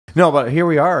No, but here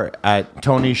we are at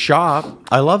Tony's shop.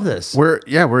 I love this. We're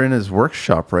in his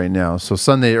workshop right now. So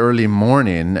Sunday early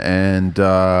morning, and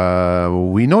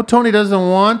we know Tony doesn't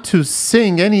want to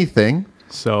sing anything.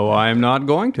 So I'm not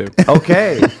going to.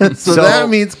 Okay. So that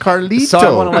means Carlito.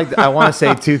 So I want to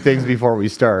say two things before we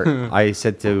start. I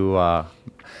said to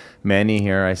Manny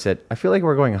here, I said, I feel like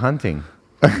we're going hunting.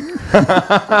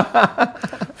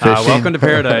 Welcome to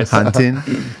paradise. Hunting.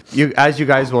 As you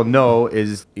guys will know,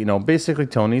 is basically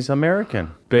Tony's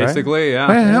American. Basically, right?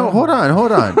 yeah. Wait, hold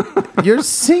on. You're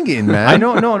singing, man. I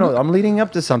know, no. I'm leading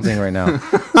up to something right now.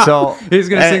 So he's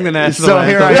gonna sing the national so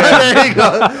anthem. Here I am. There you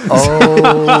go.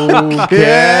 Oh,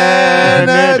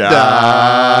 Canada.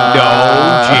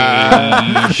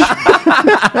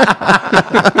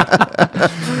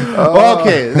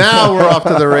 Okay, now we're off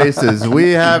to the races.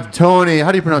 We have Tony.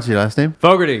 How do you pronounce your last name?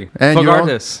 Fogarty. And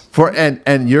Fogarty.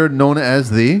 and you're known as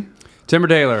the Timber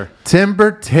Tailor.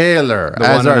 Timber Tailor The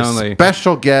as one and our only.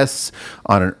 special guests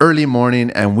on an early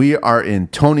morning, and we are in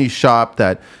Tony's shop.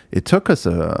 That it took us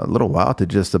a little while to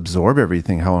just absorb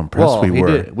everything. How impressed we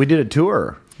were. We did a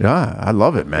tour. Yeah, I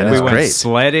love it, man. We It's went great.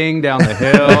 sledding down the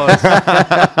hill,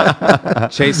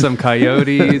 chased some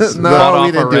coyotes, No, fought we off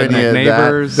didn't our do any redneck of that.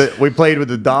 neighbors. We played with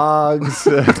the dogs.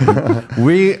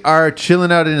 We are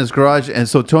chilling out in his garage, and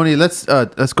so Tony, let's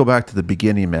go back to the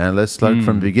beginning, man. Let's start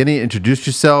from the beginning. Introduce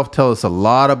yourself. Tell us a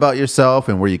lot about yourself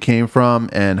and where you came from,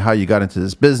 and how you got into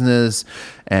this business,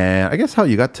 and I guess how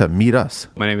you got to meet us.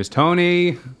 My name is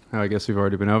Tony. I guess we've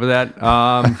already been over that.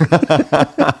 How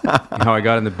I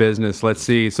got in the business. Let's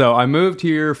see. So I moved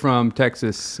here from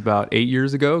Texas about 8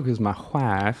 years ago because my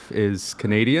wife is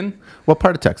Canadian. What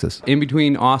part of Texas? In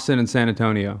between Austin and San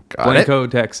Antonio. Got Blanco,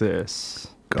 Texas.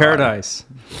 Paradise.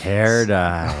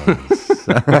 Paradise.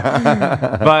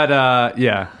 But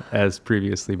yeah, as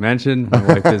previously mentioned, my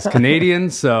wife is Canadian,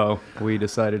 so we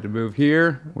decided to move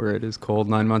here where it is cold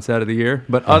 9 months out of the year.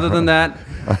 But other than that,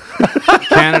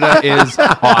 Canada is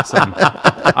awesome.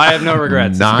 I have no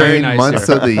regrets. It's very 9 nice months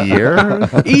here. of the year.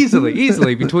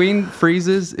 Easily. Between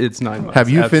freezes, it's 9 months. Have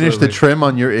you finished the Absolutely. trim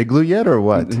on your igloo yet, or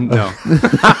what? No.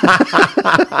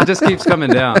 It just keeps coming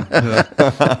down.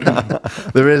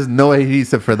 There is no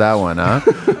adhesive for that one, huh?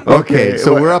 Okay,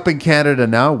 so we're up in Canada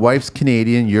now. Wife's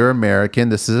Canadian, you're American.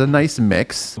 This is a nice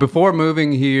mix. Before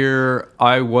moving here,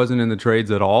 I wasn't in the trades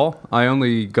at all. I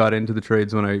only got into the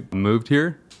trades when I moved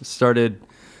here. Started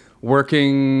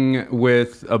working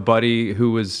with a buddy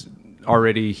who was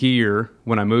already here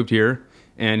when I moved here,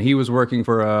 and he was working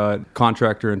for a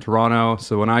contractor in Toronto.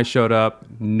 So when I showed up,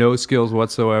 no skills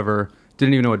whatsoever,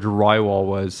 didn't even know what drywall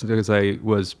was because I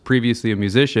was previously a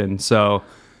musician. So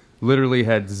literally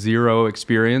had zero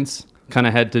experience. Kind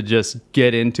of had to just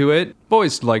get into it. I've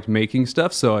always liked making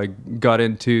stuff, so I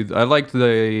liked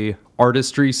the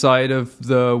artistry side of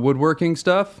the woodworking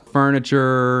stuff.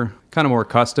 Furniture, kind of more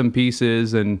custom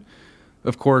pieces, and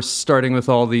of course starting with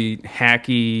all the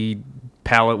hacky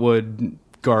pallet wood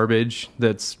garbage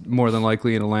that's more than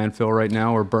likely in a landfill right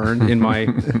now or burned in my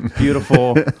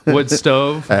beautiful wood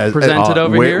stove presented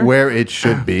over here. Where it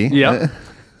should be. Yep.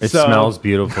 It smells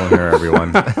beautiful here,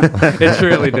 everyone. It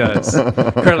surely does.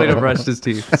 Carlito brushed his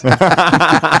teeth.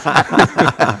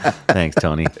 Thanks,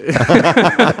 Tony.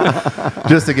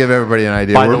 Just to give everybody an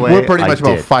idea, By the way, we're pretty I much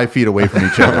about did. 5 feet away from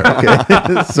each other.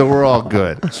 Okay? So we're all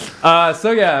good. So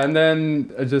yeah, and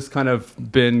then I just kind of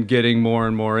been getting more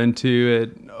and more into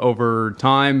it over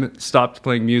time. Stopped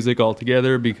playing music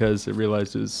altogether because I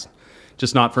realized it was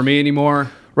just not for me anymore.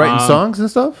 Writing songs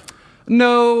and stuff?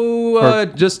 No,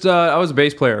 just I was a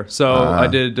bass player, so I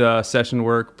did session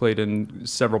work, played in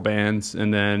several bands,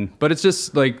 but it's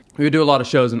just like we do a lot of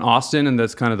shows in Austin, and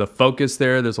that's kind of the focus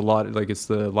there. There's a lot, like it's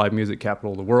the live music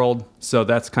capital of the world, so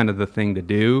that's kind of the thing to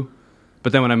do.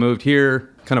 But then when I moved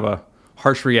here, kind of a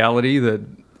harsh reality that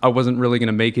I wasn't really going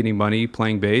to make any money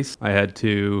playing bass. I had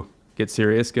to get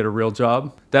serious, get a real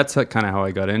job. That's kind of how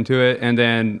I got into it, and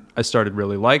then I started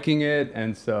really liking it,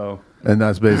 and so. And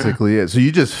that's basically it. So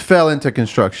you just fell into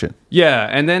construction. Yeah,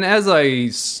 and then as I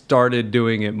started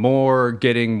doing it more,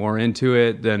 getting more into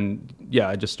it, then yeah,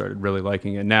 I just started really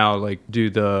liking it. Now, like,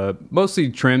 do the mostly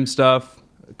trim stuff,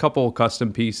 a couple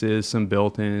custom pieces, some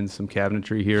built-ins, some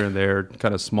cabinetry here and there,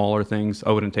 kind of smaller things. I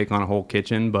wouldn't take on a whole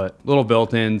kitchen, but little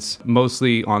built-ins,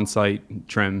 mostly on-site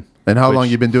trim. And how long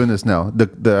you been doing this now?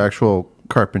 The actual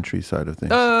carpentry side of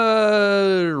things?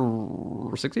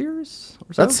 6 years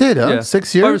or so. That's it, huh? Yeah.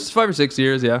 6 years? 5 or 6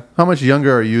 years, yeah. How much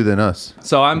younger are you than us?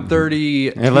 So I'm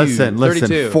 30. Hey, listen,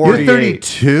 32. 40 You're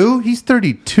 32? He's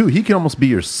 32. He can almost be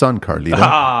your son,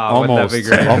 Carlito. Wouldn't that be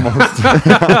great?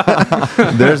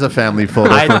 Almost. There's a family photo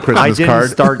for a I Christmas didn't card.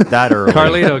 start that early.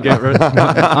 Carlito,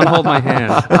 unhold my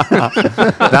hand.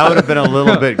 That would have been a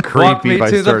little bit Walk creepy me if I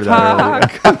to the started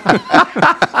that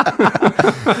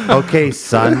early. Okay,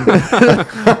 son.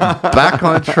 Back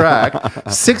on track.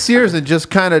 6 years and just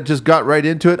got right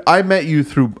into it. I met you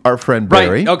through our friend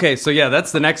Barry. Right. Okay. So yeah,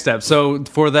 that's the next step. So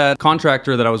for that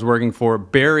contractor that I was working for,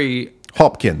 Barry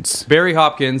Hopkins.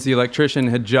 Hopkins, the electrician,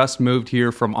 had just moved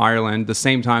here from Ireland the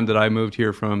same time that I moved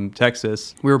here from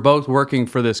Texas. We were both working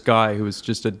for this guy who was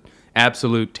just an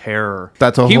absolute terror.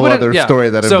 That's a whole other story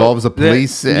that involves the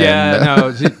police.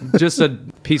 Just a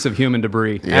piece of human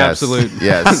debris. Yes, Absolute,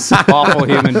 yes. awful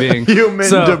human being.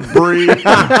 Debris.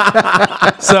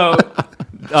 So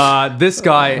this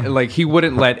guy, like, he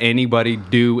wouldn't let anybody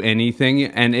do anything,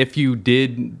 and if you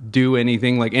did do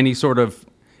anything, like any sort of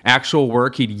actual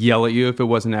work, he'd yell at you if it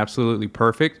wasn't absolutely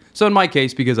perfect. So in my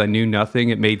case, because I knew nothing,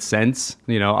 it made sense.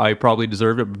 You know, I probably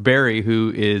deserved it. But Barry,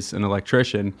 who is an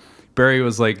electrician, Barry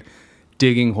was like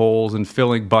digging holes and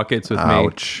filling buckets with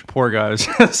Ouch. me. Poor guy was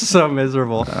just so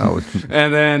miserable. Ouch.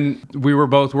 And then we were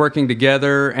both working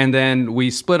together, and then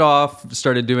we split off,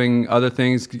 started doing other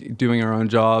things, doing our own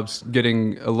jobs,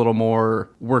 getting a little more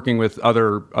working with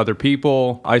other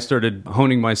people. I started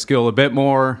honing my skill a bit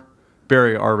more.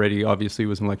 Barry already obviously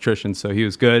was an electrician, so he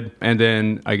was good. And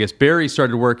then I guess Barry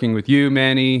started working with you,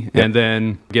 Manny, and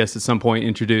then I guess at some point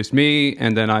introduced me,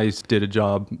 and then I did a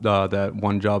job, that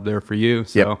one job there for you.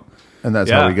 So. Yep. And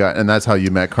that's how we got, and that's how you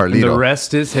met Carlito. And the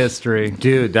rest is history.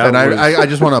 Dude, I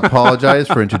just want to apologize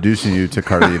for introducing you to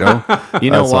Carlito. You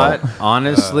know That's what?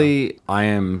 Honestly, I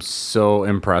am so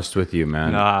impressed with you,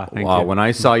 man. Thank you. When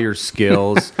I saw your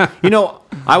skills,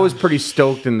 I was pretty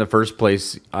stoked in the first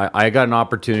place. I got an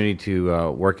opportunity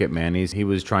to work at Manny's. He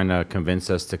was trying to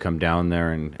convince us to come down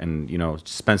there and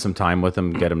spend some time with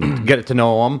him, get to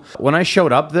know him. When I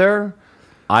showed up there,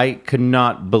 I could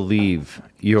not believe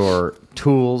your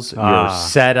tools, your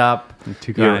setup,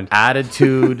 your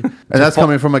attitude. And that's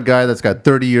coming from a guy that's got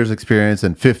 30 years experience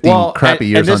and 15 crappy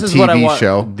years on TV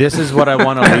show. This is what I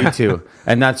want to lead to,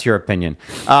 and that's your opinion.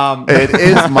 It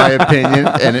is my opinion,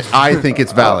 and I think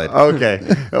it's valid. Okay.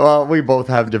 Well, we both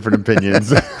have different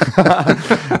opinions.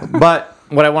 But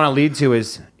what I want to lead to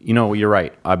is, you're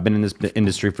right. I've been in this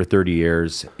industry for 30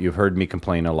 years. You've heard me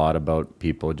complain a lot about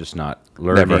people just not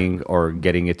learning or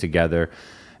getting it together.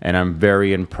 And I'm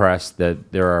very impressed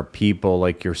that there are people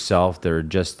like yourself that are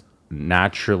just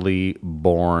naturally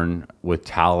born with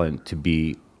talent to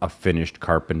be a finished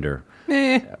carpenter.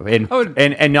 And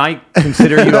I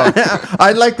consider you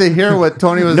I'd like to hear what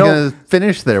Tony was going to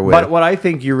finish there with. But what I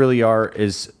think you really are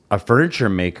is a furniture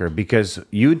maker, because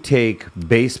you take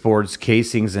baseboards,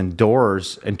 casings, and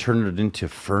doors and turn it into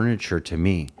furniture to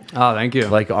me. Oh, thank you.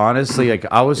 Like, honestly,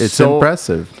 it's so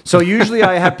impressive. So usually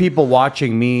I have people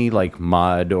watching me like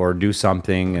mud or do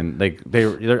something, and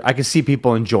I can see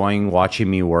people enjoying watching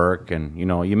me work. And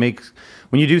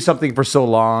when you do something for so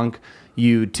long,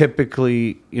 you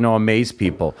typically amaze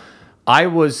people. I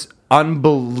was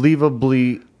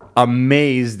unbelievably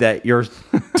amazed at your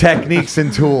techniques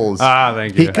and tools.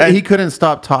 Thank you. He couldn't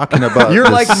stop talking about You're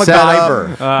the like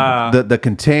MacGyver. the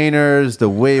containers, the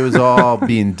way it was all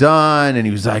being done, and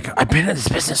he was like, "I've been in this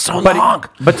business so long."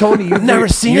 But Tony, you've never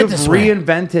seen it this way.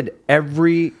 reinvented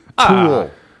every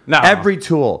tool. Every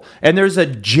tool. And there's a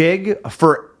jig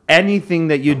for anything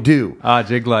that you do.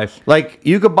 Jig life. Like,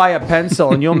 you could buy a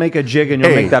pencil and you'll make a jig and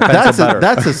you'll make that pencil better.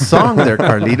 That's a song there,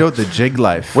 Carlito, the Jig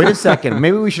Life. Wait a second.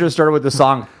 Maybe we should have started with the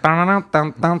song. No,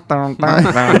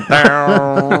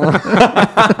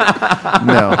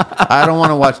 I don't want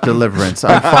to watch Deliverance.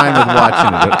 I'm fine with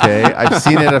watching it, okay? I've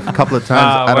seen it a couple of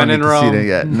times. I don't need to see it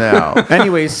yet. No.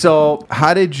 Anyway, so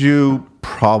how did you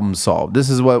problem solve?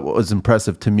 This is what was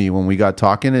impressive to me when we got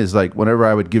talking, is like whenever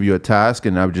I would give you a task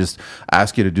and I would just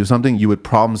ask you to do something, you would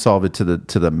problem solve it to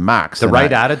the max. The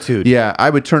right attitude. Yeah, I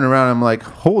would turn around and I'm like,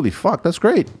 holy fuck, that's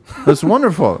great. That's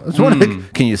wonderful. That's wonderful.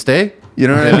 Can you stay? You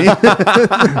know what I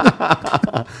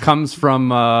mean? Comes from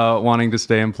wanting to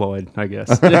stay employed, I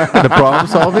guess. The problem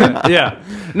solving? Yeah.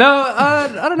 No,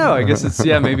 I don't know. I guess it's,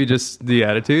 maybe just the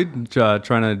attitude, trying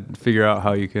to figure out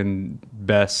how you can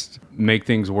best make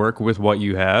things work with what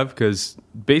you have, because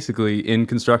basically in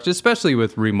construction, especially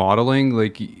with remodeling,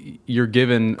 like you're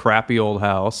given a crappy old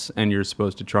house and you're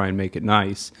supposed to try and make it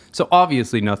nice. So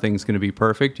obviously nothing's going to be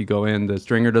perfect. You go in, the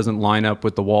stringer doesn't line up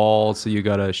with the wall, so you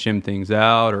got to shim things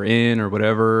out or in or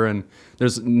whatever, and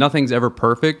nothing's ever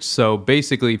perfect. So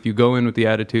basically, if you go in with the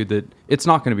attitude that it's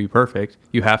not going to be perfect,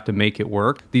 you have to make it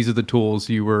work. These are the tools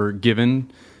you were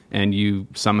given, and you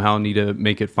somehow need to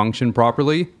make it function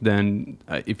properly, then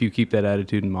if you keep that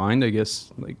attitude in mind, I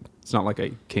guess, like, it's not like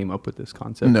I came up with this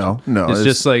concept. No. It's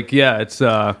just like, yeah, it's...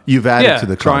 you've added to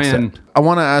the try concept. I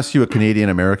want to ask you a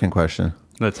Canadian-American question.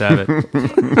 Let's have it.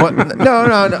 What?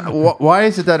 No. Why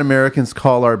is it that Americans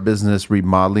call our business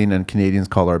remodeling and Canadians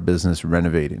call our business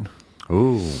renovating?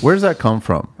 Ooh. Where does that come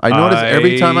from? I notice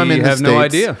every time I'm in the States... I have no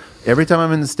idea. Every time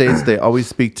I'm in the States, they always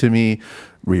speak to me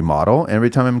remodel. Every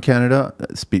time I'm in Canada,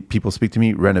 people speak to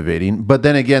me renovating. But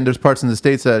then again, there's parts in the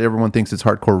States that everyone thinks it's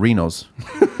hardcore Renos.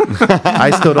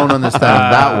 I still don't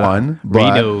understand that one.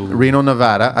 Reno,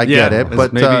 Nevada. I get it.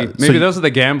 But maybe those are the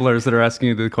gamblers that are asking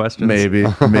you the questions. Maybe.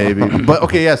 But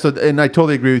okay, yeah. So, and I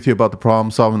totally agree with you about the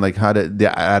problem solving, like how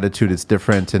the attitude is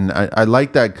different. And I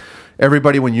like that.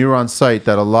 Everybody, when you were on site,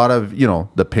 that a lot of,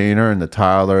 the painter and the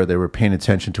tiler, they were paying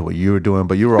attention to what you were doing,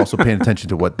 but you were also paying attention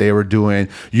to what they were doing.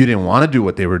 You didn't want to do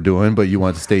what they were doing, but you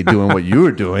wanted to stay doing what you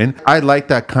were doing. I like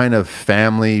that kind of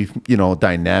family,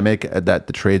 dynamic that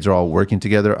the trades are all working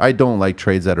together. I don't like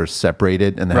trades that are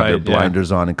separated and they have their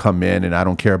blinders on and come in and I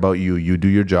don't care about you. You do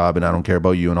your job and I don't care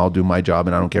about you, and I'll do my job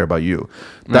and I don't care about you.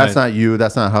 That's not you.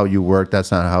 That's not how you work. That's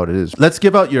not how it is. Let's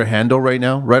give out your handle right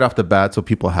now, right off the bat, so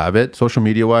people have it, social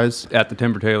media wise. At the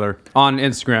Timber Tailor on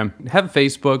Instagram. Have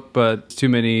Facebook, but too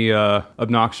many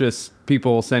obnoxious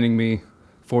people sending me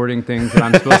forwarding things that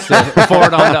I'm supposed to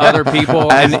forward on to other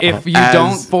people. And if you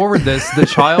don't forward this, the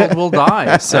child will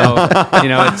die. So,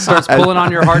 it starts pulling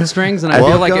on your heartstrings. And I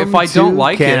feel like if I don't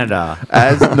like Canada.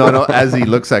 As he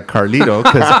looks at Carlito,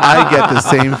 because I get the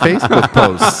same Facebook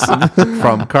posts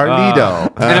from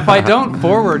Carlito. And if I don't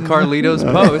forward Carlito's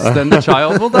post, then the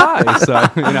child will die. So,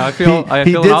 I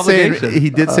feel an obligation. He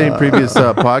did say in previous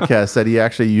podcasts that he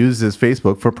actually used his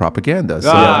Facebook for propaganda.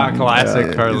 So,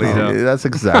 classic Carlito. That's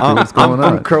exactly what's going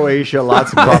on. Croatia,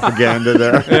 lots of propaganda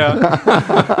there.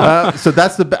 Yeah. So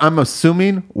that's I'm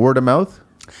assuming word of mouth.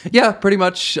 Yeah, pretty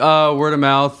much word of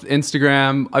mouth.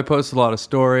 Instagram, I post a lot of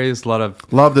stories, love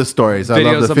the stories. I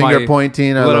love the finger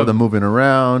pointing. I love the moving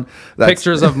around.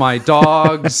 Pictures of my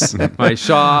dogs, my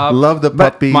shop. Love the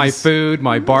puppies. My food,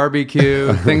 my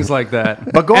barbecue, things like that.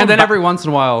 And then every once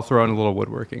in a while, I'll throw in a little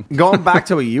woodworking. Going back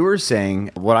to what you were saying,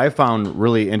 what I found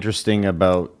really interesting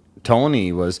about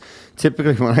Tony was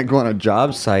typically when I go on a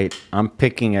job site, I'm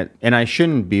picking at, and I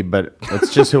shouldn't be, but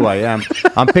it's just who I am.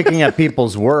 I'm picking at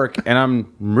people's work, and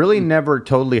I'm really never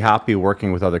totally happy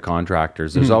working with other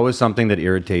contractors. There's always something that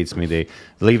irritates me. They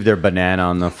leave their banana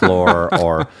on the floor,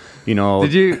 or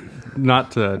Did you?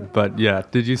 Not to, but yeah.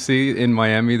 Did you see in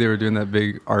Miami they were doing that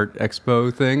big art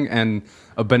expo thing, and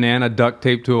a banana duct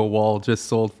taped to a wall just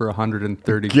sold for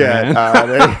 $130 grand?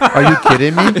 Are you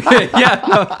kidding me? Yeah,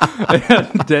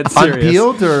 no, dead serious.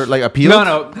 Unpeeled or like a peeled?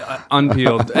 No,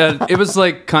 unpeeled. It was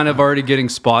like kind of already getting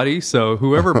spotty. So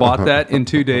whoever bought that in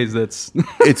 2 days, it's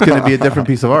going to be a different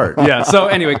piece of art. Yeah. So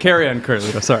anyway, carry on,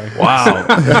 Carlito. Sorry.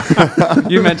 Wow.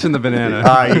 You mentioned the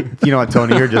banana. You know what,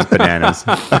 Tony? You're just bananas.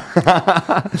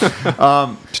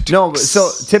 No,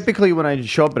 so typically when I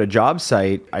show up at a job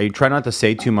site, I try not to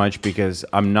say too much because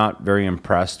I'm not very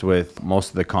impressed with most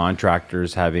of the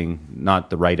contractors having not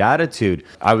the right attitude.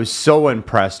 I was so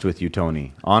impressed with you,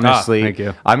 Tony. Honestly, thank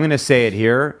you. I'm going to say it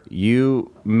here.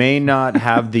 You may not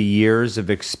have the years of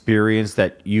experience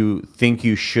that you think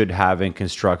you should have in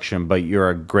construction, but you're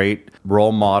a great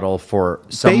role model for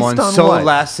someone so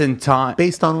less in time.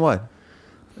 Based on what?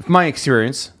 My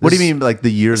experience. What do you mean, like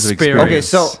the years of experience? Okay,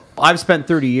 so I've spent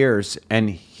 30 years, and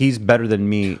he's better than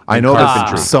me. I know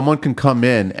that someone can come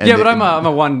in. And but I'm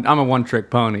a one trick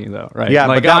pony though, right? Yeah,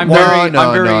 like but I'm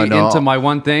very into my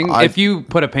one thing. If you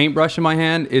put a paintbrush in my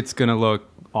hand, it's gonna look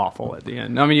awful at the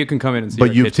end. I mean, you can come in and see.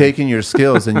 But you've taken your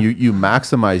skills and you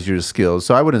maximize your skills.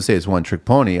 So I wouldn't say it's one trick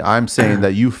pony. I'm saying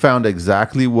that you found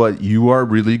exactly what you are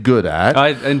really good at.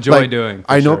 I enjoy doing.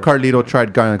 I know Carlito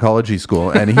tried gynecology school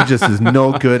and he just is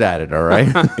no good at it. All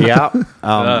right. Yeah.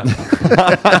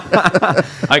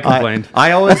 I complained.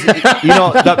 I always,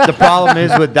 the problem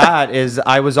is with that is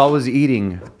I was always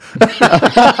eating.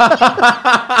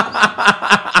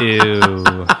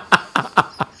 Ew.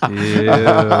 Ew.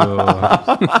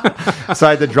 So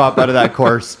I had to drop out of that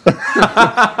course.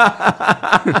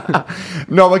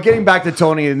 No, but getting back to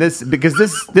Tony and this, because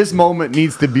this moment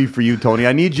needs to be for you, Tony.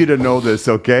 I need you to know this,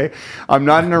 okay? I'm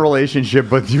not in a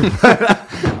relationship with you, but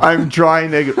I'm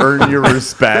trying to earn your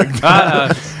respect.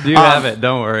 You have it.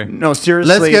 Don't worry. No,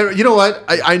 seriously. Let's get. You know what?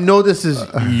 I know this is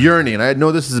yearning. I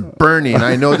know this is burning.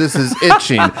 I know this is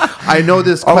itching. I know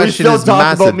this Are we question still is talking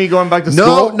massive. about me going back to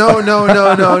No, school?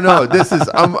 no. This is.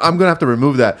 I'm gonna have to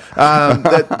remove that.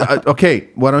 Okay.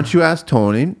 Why don't you ask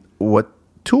Tony what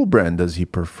tool brand does he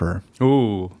prefer?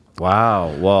 Ooh.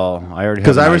 Wow. Well, I already have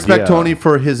Because an I respect idea. Tony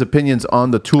for his opinions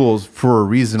on the tools for a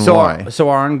reason So, why. so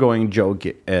our ongoing joke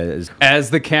is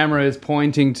As the camera is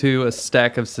pointing to a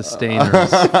stack of sustainers.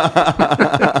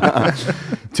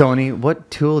 Tony,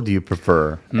 what tool do you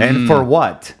prefer, and for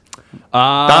what?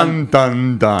 Um,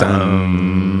 Dun dun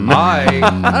dun.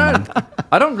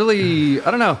 I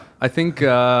don't know. I think You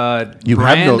have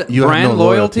no brand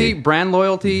loyalty. Brand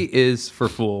loyalty is for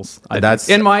fools. That's-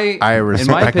 in my I in my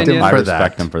respect him opinion. I for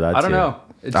respect that. him for that. I don't too. know.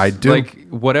 It's I do. like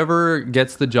whatever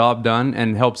gets the job done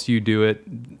and helps you do it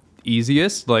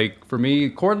easiest. Like for me,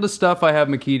 cordless stuff, I have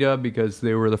Makita because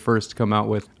they were the first to come out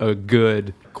with a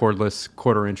good cordless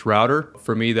 1/4-inch router.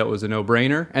 For me, that was a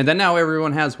no-brainer. And then now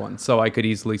everyone has one, so I could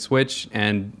easily switch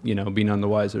and be none the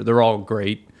wiser. They're all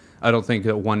great. I don't think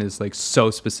that one is like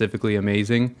so specifically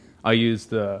amazing. I use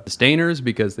the sustainers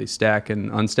because they stack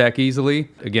and unstack easily.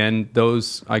 Again,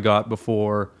 those I got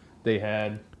before they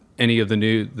had any of the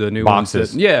new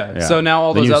Boxes. ones. Yeah. Yeah. So now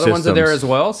all The those new other ones are there systems. as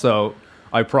well. So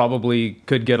I probably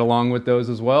could get along with those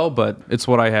as well, but it's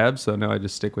what I have. So now I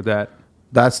just stick with that.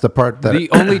 That's the part that The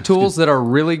only tools that are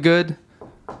really good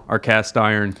are cast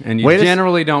iron, and you Wait a s-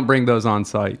 generally don't bring those on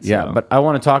site. Yeah, so. but I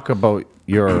want to talk about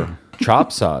your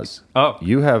chop saws. Oh.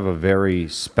 You have a very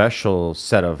special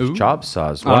set of chop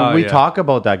saws. Why don't we yeah. talk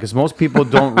about that? Because most people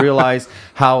don't realize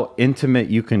how intimate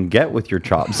you can get with your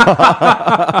chop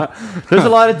saw. There's a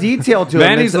lot of detail to it. and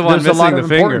Manny's it's- the one there's a lot missing of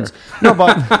the finger. importance. No,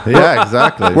 but yeah,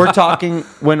 exactly. we're talking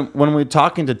when we're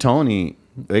talking to Tony.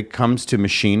 It comes to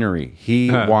machinery.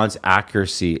 He wants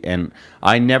accuracy, and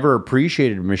I never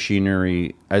appreciated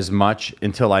machinery as much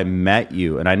until I met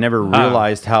you, and I never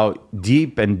realized how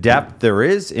deep and depth there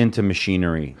is into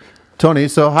machinery. Tony,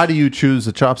 so how do you choose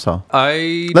a chop saw?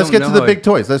 Let's Let's get to the big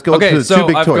toys. Let's go to the two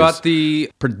big I've toys. got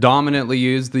predominantly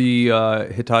used the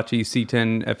Hitachi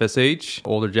C10 FSH,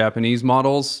 older Japanese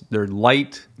models. They're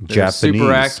light, they're super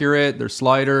Japanese. accurate, they're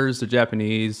sliders, they're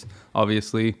Japanese,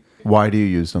 obviously. Why do you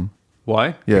use them? Why?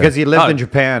 Yeah. Because he lived in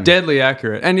Japan. Deadly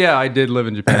accurate. And yeah, I did live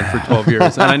in Japan for 12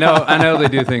 years. And I know they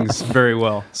do things very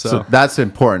well. So that's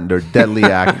important. They're deadly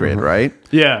accurate, right?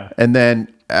 yeah. And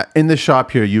then in the shop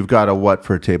here, you've got a what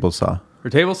for a table saw? For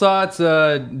table saw, it's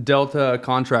a Delta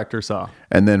contractor saw.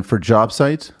 And then for job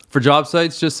sites, For job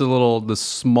sites, just the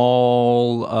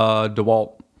small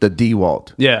DeWalt. the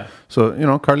DeWalt. Yeah. So,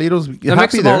 Carlito's That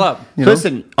makes happy them all there. up. You know?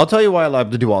 Listen, I'll tell you why I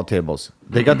love the DeWalt tables.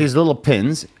 They got these little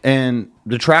pins, and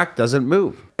the track doesn't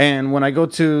move. And when I go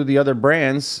to the other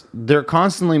brands, they're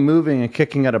constantly moving and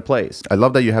kicking out of place. I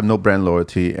love that you have no brand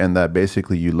loyalty and that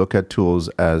basically you look at tools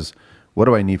as what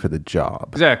do I need for the job?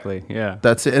 Exactly. Yeah.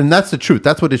 That's it. And that's the truth.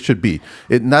 That's what it should be.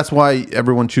 And that's why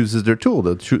everyone chooses their tool.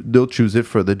 They'll choose it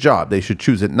for the job. They should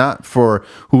choose it not for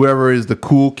whoever is the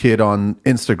cool kid on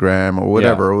Instagram or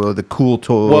whatever, or the cool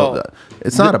tool. Well,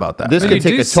 it's not about that. this You could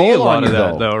take do a see a toll lot on of you,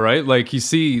 that, though. though, right? Like you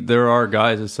see, there are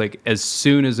guys. It's like as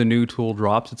soon as a new tool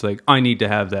drops, it's like I need to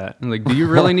have that. And like, do you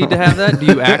really need to have that? Do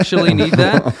you actually need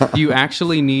that? Do you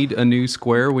actually need a new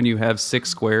square when you have 6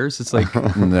 squares? It's like,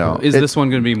 No. is this one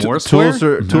going to be more square?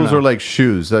 Tools are like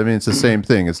shoes. I mean, it's the same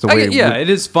thing. It's the way. Yeah, it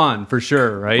is fun for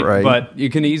sure, right? Right. But you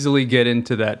can easily get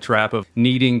into that trap of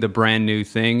needing the brand new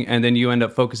thing, and then you end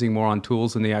up focusing more on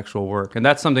tools than the actual work. And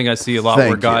that's something I see a lot Thank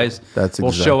where you. guys That's will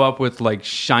exact- show up with like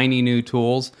shiny new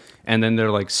tools, and then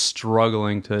they're like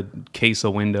struggling to case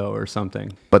a window or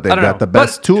something. But they've I don't got know. the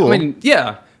best tool. I mean,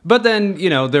 yeah. But then,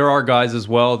 there are guys as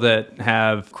well that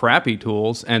have crappy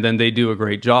tools and then they do a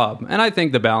great job. And I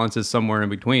think the balance is somewhere in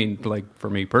between. Like for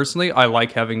me personally, I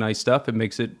like having nice stuff. It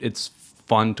makes it's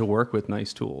fun to work with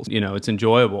nice tools. It's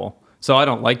enjoyable. So I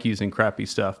don't like using crappy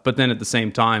stuff. But then at the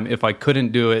same time, if I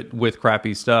couldn't do it with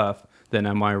crappy stuff, then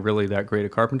am I really that great a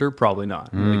carpenter? Probably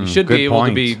not. Like, you should good be able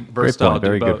point. to be Great versatile. point. do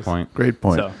Very good both. point. Great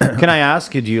point. So. Can I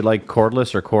ask you, do you like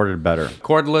cordless or corded better?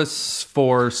 Cordless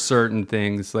for certain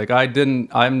things. Like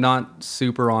I'm not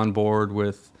super on board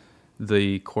with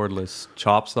the cordless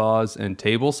chop saws and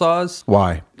table saws.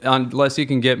 Why? Unless you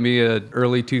can get me a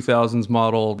early 2000s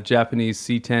model Japanese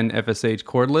C10 FSH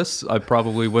cordless, I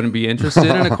probably wouldn't be interested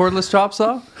in a cordless chop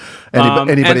saw.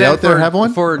 Anybody and then out there have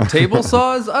one? For table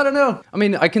saws, I don't know. I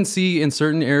mean, I can see in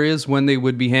certain areas when they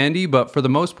would be handy, but for the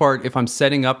most part, if I'm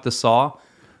setting up the saw,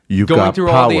 You've going got through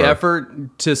power. all the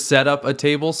effort to set up a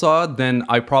table saw, then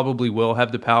I probably will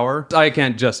have the power. I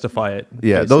can't justify it.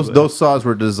 Yeah, basically. those saws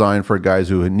were designed for guys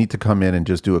who need to come in and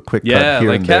just do a quick cut here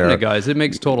like and there. cabinet guys. It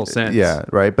makes total sense. Yeah,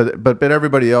 right. But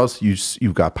everybody else,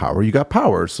 you got power. You got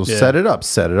power. So set it up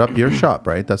your shop.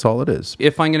 Right. That's all it is.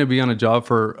 If I'm going to be on a job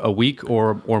for a week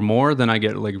or more, then I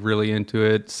get like really into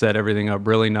it. Set everything up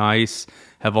really nice.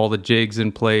 Have all the jigs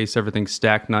in place. Everything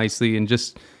stacked nicely, and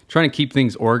just trying to keep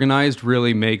things organized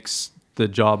really makes the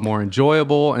job more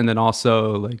enjoyable. And then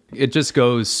also, like, it just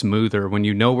goes smoother when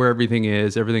you know where everything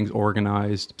is, everything's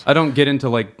organized. I don't get into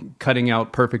like cutting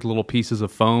out perfect little pieces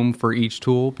of foam for each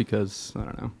tool because I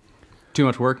don't know, too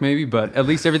much work maybe, but at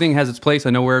least everything has its place.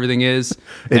 I know where everything is,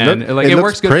 and it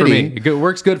works good for me. It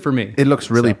works good for me. It looks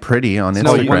really pretty on No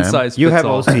Instagram. one size You fits have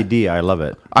all. OCD. I love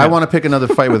it. I want to pick another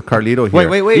fight with Carlito here.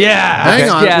 Wait. Yeah, Hang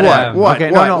on. yeah, What?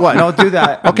 Okay, What? no, do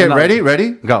that. Okay, No. ready?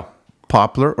 Go.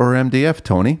 Poplar or MDF,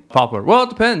 Tony? Poplar. Well, it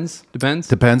depends.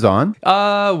 Depends on.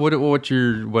 What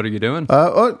are you doing?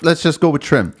 Let's just go with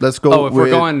trim. Let's go. Oh, if with, we're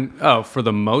going, for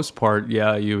the most part,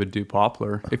 yeah, you would do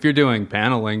poplar. If you're doing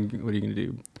paneling, what are you going to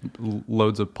do?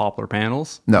 Loads of poplar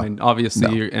panels? No. I mean, obviously,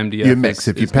 No. your MDF. You mix.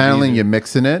 If you're paneling, you're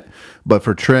mixing it. But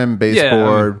for trim,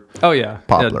 baseboard, poplar. Yeah,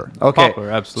 Okay, poplar,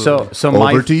 absolutely. So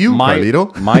Over to you,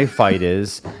 Carlito. my fight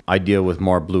is I deal with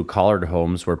more blue collared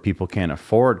homes where people can't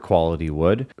afford quality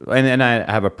wood, and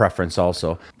I have a preference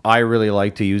also. I really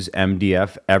like to use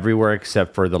MDF everywhere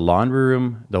except for the laundry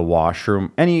room, the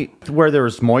washroom, any where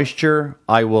there's moisture.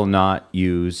 I will not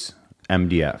use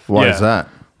MDF. Why Yeah. is that?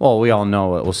 Well, we all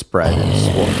know it will spread.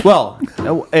 Well,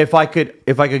 if I could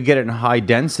get it in high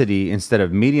density instead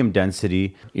of medium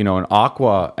density, an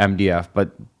aqua MDF,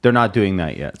 but they're not doing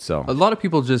that yet. So A lot of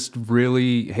people just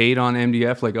really hate on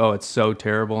MDF, like, oh, it's so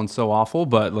terrible and so awful,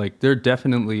 but like there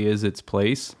definitely is its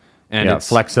place. And yeah, it's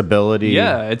flexibility.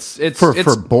 Yeah, it's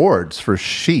For boards, for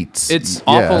sheets. It's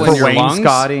awful in For your lungs.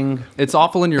 wainscoting. It's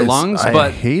awful in your lungs, I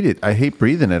but hate it. I hate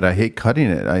breathing it. I hate cutting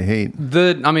it. I hate.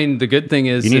 the good thing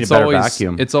is You need a it's better always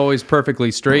vacuum. it's always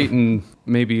perfectly straight, and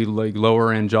maybe like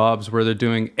lower end jobs where they're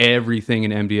doing everything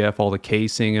in MDF, all the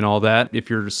casing and all that. If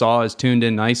your saw is tuned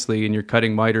in nicely and you're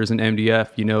cutting miters in MDF,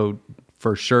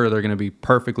 for sure they're going to be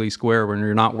perfectly square when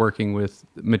you're not working with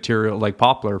material like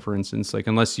poplar, for instance. Like,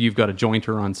 unless you've got a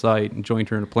jointer on site and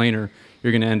jointer and a planer,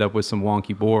 you're going to end up with some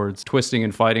wonky boards, twisting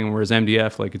and fighting, whereas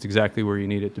MDF, like, it's exactly where you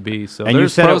need it to be. So And you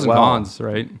there's said pros it and well. cons,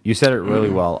 right? You said it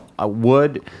really well.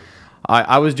 Wood,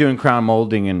 I was doing crown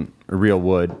molding in real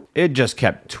wood. It just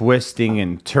kept twisting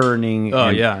and turning. Oh,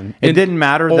 and yeah. It didn't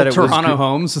matter Old that it was Toronto good.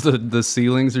 homes, the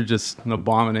ceilings are just an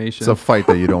abomination. It's a fight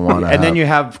that you don't want to have. And then you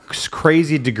have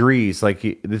crazy degrees. Like,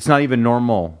 it's not even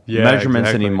normal Yeah, measurements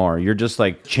exactly. anymore. You're just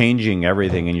like changing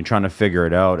everything and you're trying to figure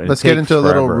it out. And Let's it get takes into a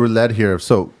little forever. roulette here.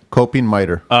 So, coping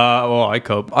miter. Well, I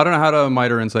cope. I don't know how to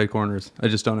miter inside corners. I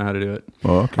just don't know how to do it.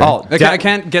 Oh, okay. Oh, I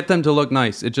can't get them to look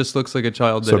nice. It just looks like a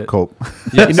child did so it. cope.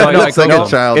 Yeah, so I it's like cope.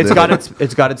 a child. It's did got it.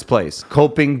 it's got its place.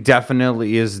 Coping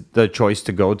definitely is the choice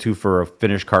to go to for a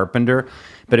finished carpenter.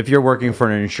 But if you're working for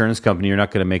an insurance company, you're not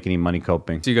going to make any money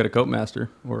coping. So you got a coat master,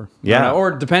 or Yeah.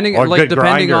 or depending Or like good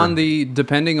depending grinder. on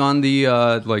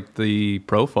the like the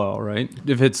profile, right?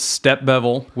 If it's step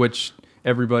bevel, which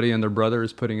everybody and their brother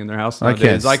is putting in their house I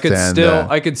nowadays, can't stand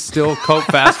that. I could still cope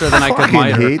faster than I could fucking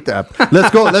miter. hate that.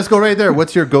 Let's go right there.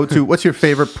 What's your go-to? What's your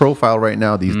favorite profile right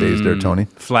now these days, there, Tony?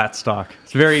 Flat stock.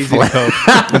 It's very easy to cope.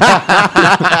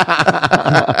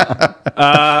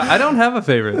 I don't have a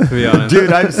favorite, to be honest.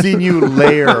 Dude, I've seen you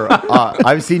layer.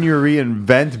 I've seen you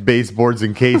reinvent baseboards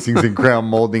and casings and crown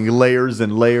molding, layers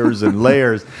and layers and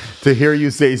layers. To hear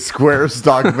you say square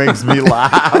stock makes me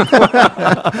laugh.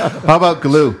 How about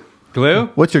glue? Glue?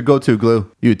 What's your go-to glue?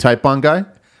 You a Type Bond guy?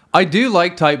 I do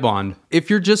like Type Bond. If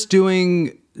you're just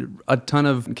doing a ton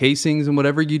of casings and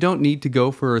whatever, you don't need to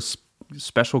go for a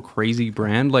special crazy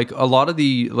brand. Like a lot of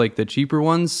the cheaper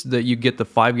ones that you get the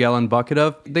 5-gallon bucket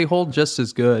of, they hold just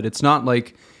as good. It's not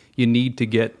like you need to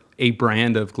get a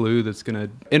brand of glue that's gonna,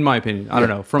 in my opinion, I don't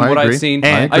know, from I what agree. I've seen.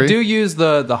 And I do use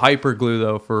the hyper glue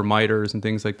though for miters and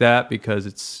things like that because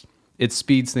it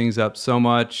speeds things up so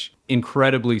much.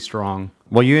 Incredibly strong.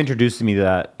 Well, you introduced me to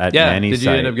that at Manny Did you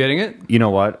site. end up getting it? You know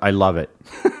what? I love it.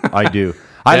 I do.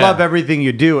 I Yeah. love everything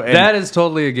you do. And That is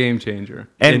totally a game changer.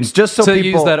 And just so to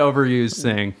people- use that overused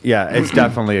thing. yeah, it's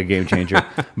definitely a game changer.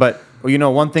 But you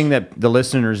know, one thing that the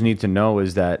listeners need to know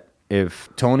is that if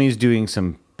Tony's doing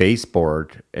some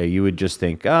baseboard, you would just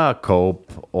think,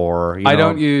 cope, or I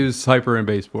don't use hyper and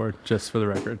baseboard, just for the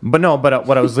record. But no,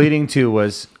 what I was leading to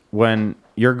was when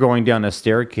you're going down a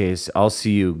staircase, I'll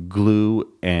see you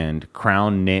glue and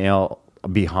crown nail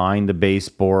behind the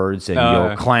baseboards, and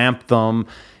you'll clamp them,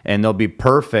 and they'll be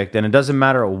perfect. And it doesn't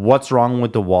matter what's wrong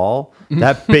with the wall,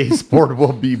 that baseboard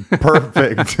will be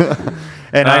perfect.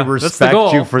 And I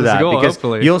respect you for that, because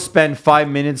hopefully you'll spend 5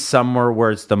 minutes somewhere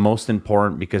where it's the most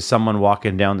important, because someone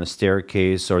walking down the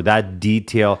staircase or that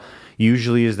detail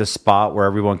usually is the spot where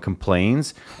everyone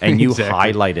complains, and you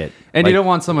highlight it. And you don't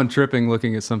want someone tripping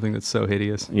looking at something that's so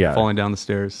hideous, falling down the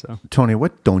stairs. So, Tony,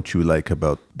 what don't you like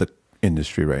about the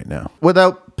industry right now,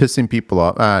 without pissing people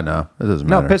off? No, it doesn't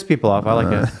matter. No, piss people off. I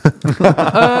like it.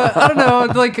 I don't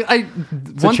know. Like,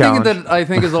 one thing that I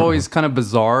think is always kind of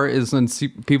bizarre is when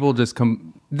people just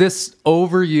come, this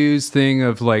overused thing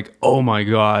of like, oh my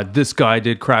God, this guy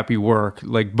did crappy work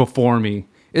like before me.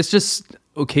 It's just,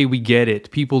 okay, we get it.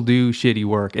 People do shitty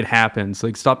work. It happens.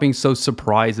 Like, stop being so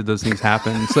surprised that those things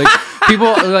happen. It's like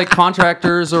people, like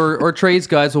contractors or trades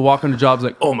guys will walk into jobs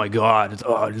like, oh my God,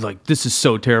 like this is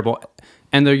so terrible.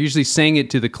 And they're usually saying it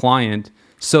to the client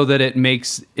so that it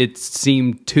makes it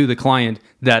seem to the client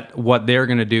that what they're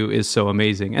going to do is so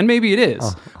amazing. And maybe it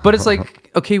is. But it's like,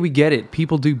 okay, we get it.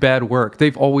 People do bad work.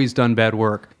 They've always done bad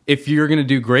work. If you're going to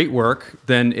do great work,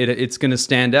 then it's going to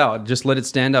stand out. Just let it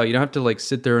stand out. You don't have to like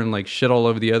sit there and like shit all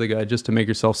over the other guy just to make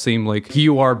yourself seem like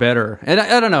you are better. And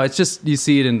I don't know. It's just, you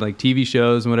see it in like TV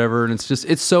shows and whatever. And it's just,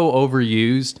 it's so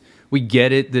overused. We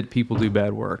get it that people do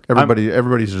bad work.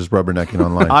 Everybody's just rubbernecking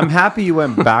online. I'm happy you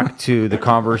went back to the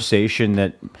conversation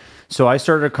that... So I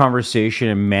started a conversation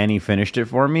and Manny finished it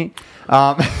for me.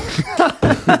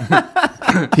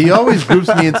 He always groups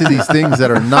me into these things that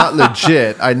are not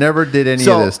legit. I never did any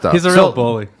of this stuff. He's a real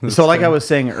bully. So like I was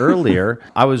saying earlier,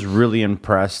 I was really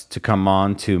impressed to come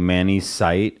on to Manny's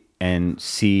site and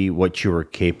see what you were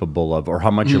capable of, or how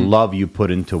much love you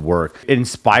put into work. It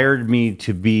inspired me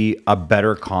to be a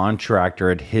better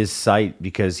contractor at his site,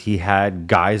 because he had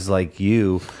guys like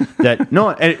you that,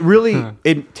 no, and it really,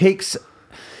 it takes...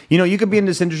 You know, you could be in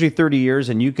this industry 30 years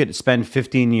and you could spend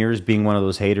 15 years being one of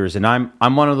those haters. And I'm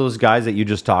one of those guys that you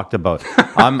just talked about.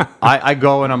 I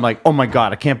go and I'm like, oh my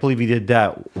God, I can't believe he did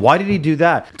that. Why did he do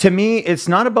that? To me, it's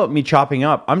not about me chopping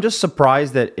up. I'm just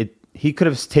surprised that he could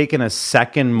have taken a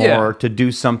second more to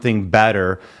do something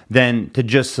better than to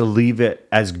just leave it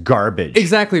as garbage.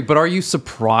 Exactly. But are you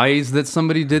surprised that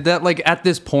somebody did that? Like, at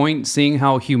this point, seeing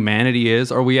how humanity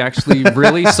is, are we actually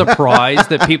really surprised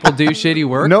that people do shitty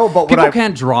work? No, but people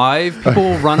can't drive. People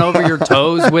will run over your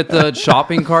toes with the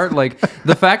shopping cart. Like,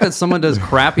 the fact that someone does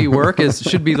crappy work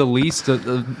should be the least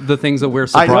of the things that we're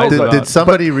surprised about. Did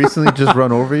somebody recently just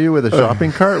run over you with a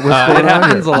shopping cart? What's going it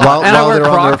happens on a lot. And I wear they're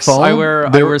Crocs. on their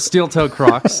phone? I wear steel-toe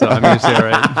Crocs, so I'm usually all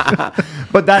right.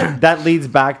 But that leads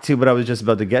back to what I was just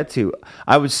about to get to.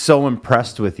 I was so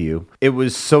impressed with you. It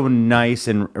was so nice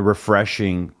and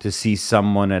refreshing to see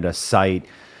someone at a site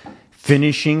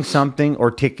finishing something or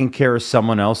taking care of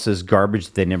someone else's garbage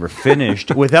that they never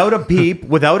finished without a peep,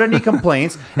 without any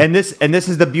complaints. And this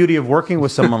is the beauty of working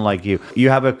with someone like you. You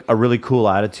have a really cool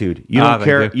attitude. You don't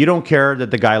care. You don't care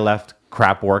that the guy left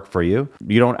crap work for you.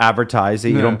 You don't advertise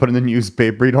it. You don't put it in the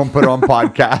newspaper. You don't put it on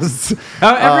podcasts.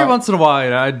 Every once in a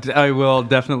while, I will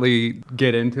definitely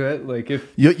get into it. Like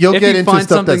if you'll get into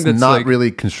stuff that's not like,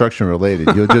 really construction related.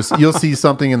 You'll see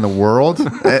something in the world,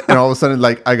 and all of a sudden,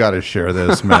 like, I gotta share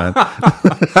this, man.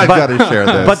 I gotta share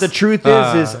this. But the truth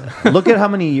is look at how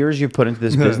many years you've put into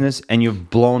this business, and you've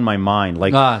blown my mind.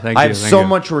 Like, I have so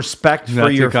much respect for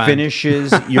your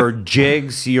finishes, your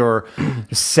jigs, your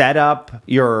setup,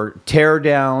 your tear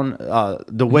down,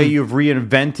 the way you've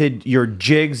reinvented your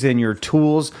jigs and your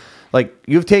tools. Like,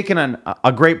 you've taken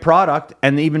a great product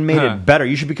and even made it better.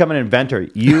 You should become an inventor.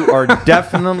 You are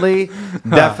definitely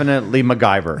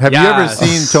MacGyver. Have you ever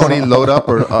seen Tony load up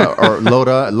or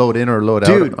load in or load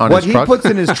out on his truck? Dude, what he puts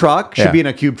in his truck should be in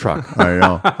a cube truck.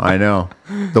 I know.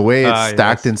 The way it's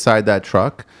stacked inside that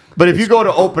truck. But if you go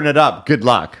to open it up, good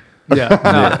luck.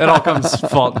 Yeah, it all comes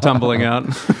tumbling out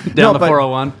down the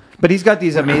 401. But he's got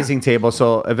these amazing tables.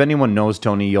 So if anyone knows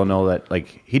Tony, you'll know that,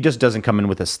 like, he just doesn't come in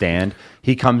with a stand.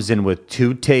 He comes in with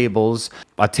 2 tables,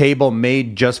 a table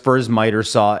made just for his miter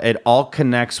saw. It all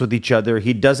connects with each other.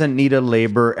 He doesn't need a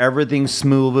labor. Everything's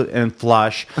smooth and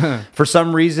flush. For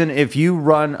some reason, if you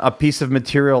run a piece of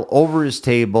material over his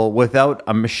table without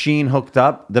a machine hooked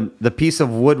up, the piece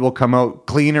of wood will come out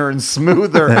cleaner and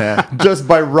smoother just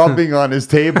by rubbing on his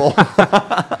table.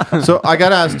 So I got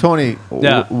to ask Tony,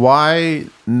 why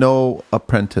no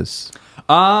apprentice?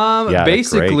 Yeah, great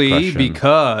Basically, question.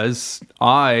 because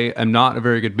I am not a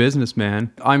very good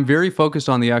businessman. I'm very focused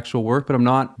on the actual work, but I'm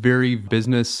not very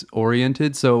business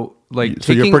oriented. So, like,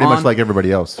 So you're taking pretty much on- like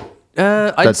everybody else.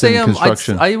 I'd that's say in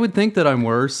construction. I would think that I'm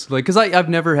worse, like, because I've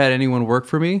never had anyone work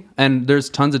for me, and there's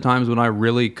tons of times when I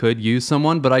really could use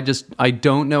someone, but I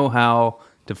don't know how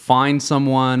to find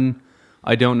someone.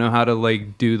 I don't know how to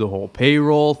like do the whole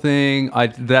payroll thing.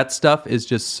 That stuff is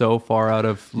just so far out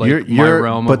of like my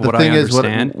realm but of the what I thing is,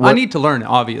 understand. I need to learn,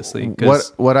 obviously.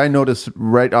 'Cause What I noticed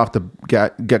right off the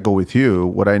get go with you,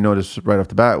 what I noticed right off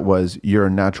the bat was you're a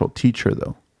natural teacher,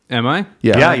 though. am I?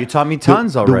 Yeah, you taught me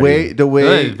tons The already.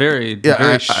 Very,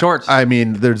 very short. I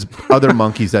mean, there's other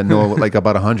monkeys that know like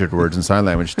about 100 words in sign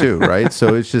language too, right?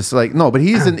 So it's just like no, but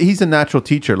he's a natural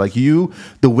teacher. Like you,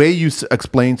 the way you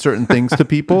explain certain things to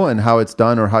people and how it's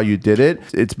done or how you did it,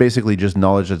 it's basically just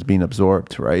knowledge that's being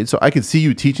absorbed, right? So I could see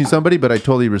you teaching somebody, but I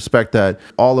totally respect that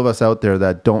all of us out there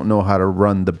that don't know how to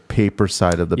run the paper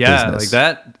side of the business. Like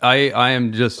that. I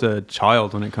am just a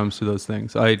child when it comes to those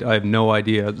things. I have no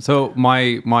idea. So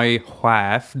my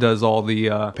wife does all the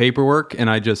paperwork, and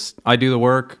I do the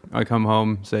work. I come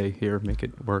home, say, here, make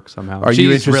it work somehow. Are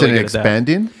you interested in good at that.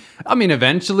 expanding? I mean,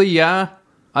 eventually, yeah.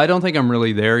 I don't think I'm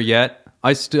really there yet.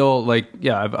 I still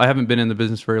I haven't been in the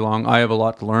business very long. I have a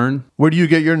lot to learn. Where do you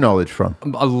get your knowledge from?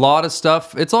 A lot of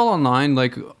stuff. It's all online.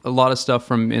 Like a lot of stuff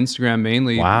from Instagram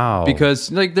mainly. Wow.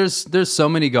 Because like there's so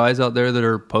many guys out there that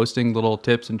are posting little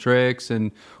tips and tricks and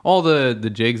all the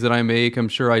jigs that I make. I'm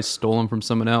sure I stole them from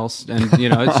someone else. And you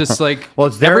know, it's just like Well,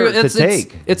 it's there to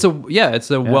take. It's a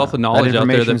wealth of knowledge out there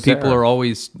information's that people there. are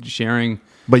always sharing.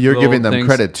 But you're little giving them things.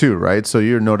 credit too, right? So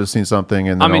you're noticing something,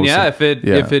 and I then mean, also-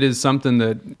 if it is something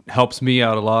that helps me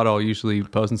out a lot, I'll usually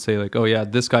post and say like, "Oh yeah,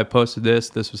 this guy posted this.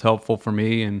 This was helpful for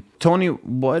me." And Tony,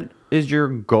 what is your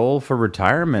goal for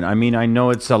retirement? I mean, I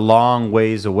know it's a long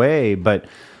ways away, but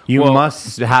you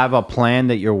must have a plan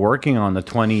that you're working on, the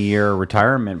 20-year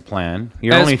retirement plan.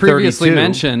 You're as only previously 32.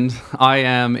 mentioned, I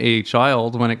am a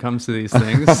child when it comes to these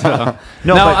things. So.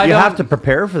 No, I but you don't- have to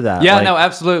prepare for that. Yeah, like- no,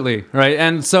 absolutely. Right.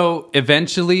 And so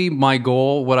eventually my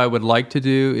goal, what I would like to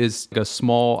do is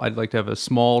I'd like to have a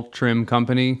small trim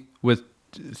company with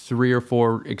 3 or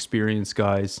 4 experienced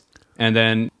guys. And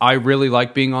then I really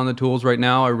like being on the tools right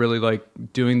now. I really like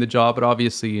doing the job, but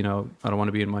obviously, you know, I don't want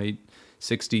to be in my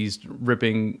 60s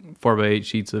ripping 4x8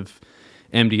 sheets of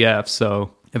MDF.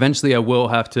 So eventually I will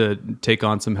have to take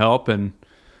on some help, and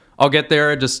I'll get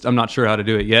there. I'm not sure how to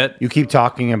do it yet. You keep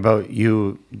talking about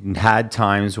you had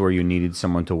times where you needed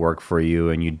someone to work for you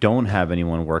and you don't have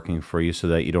anyone working for you, so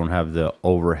that you don't have the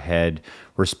overhead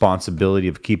responsibility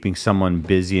of keeping someone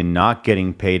busy and not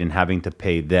getting paid and having to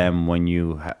pay them when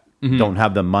you don't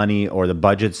have the money or the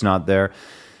budget's not there.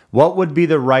 What would be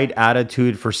the right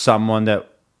attitude for someone that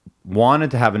wanted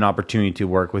to have an opportunity to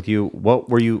work with you? What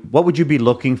would you be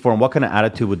looking for, and what kind of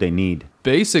attitude would they need?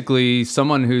 Basically,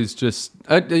 someone who's just,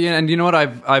 and you know what?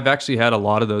 I've actually had a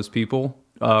lot of those people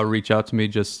reach out to me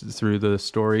just through the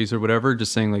stories or whatever,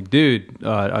 just saying like, dude,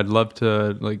 I'd love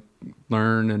to like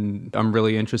learn, and I'm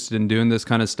really interested in doing this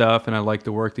kind of stuff, and I like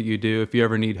the work that you do. If you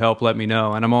ever need help, let me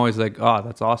know. And I'm always like, oh,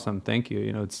 that's awesome, thank you.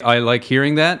 You know, I like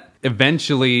hearing that.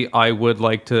 Eventually, I would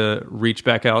like to reach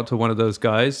back out to one of those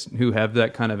guys who have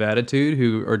that kind of attitude,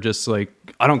 who are just like,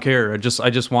 I don't care. I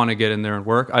just want to get in there and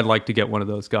work. I'd like to get one of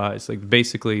those guys, like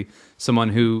basically someone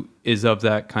who is of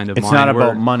that kind of. It's mind not about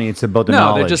where- money; it's about the no,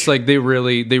 knowledge. they're just like they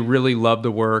really love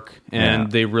the work,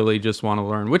 and they really just want to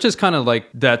learn, which is kind of like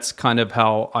that's kind of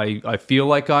how I feel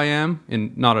like I am,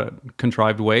 in not a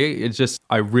contrived way. It's just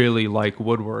I really like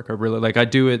woodwork. I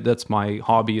do it. That's my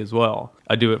hobby as well.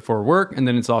 I do it for work, and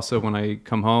then it's also when I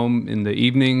come home in the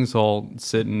evenings, I'll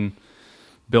sit and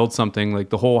build something. Like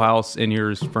the whole house in here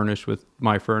is furnished with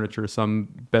my furniture, some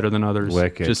better than others,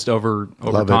 Wicked. just over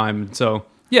Love it. time. So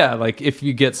yeah, like if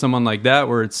you get someone like that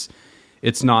where it's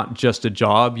not just a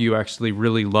job, you actually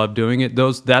really love doing it.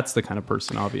 That's the kind of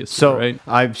person, obviously. So right?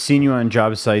 I've seen you on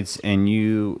job sites, and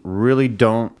you really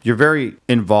don't. You're very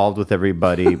involved with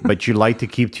everybody, but you like to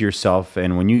keep to yourself.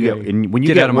 And when you Get out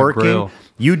get of my working, grill.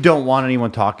 you don't want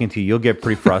anyone talking to you. You'll get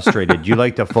pretty frustrated. You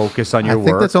like to focus on I your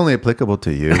think work. that's only applicable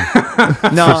to you.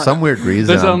 No, For some weird reason.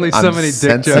 There's only so I'm many dick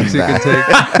sensing jokes you can that.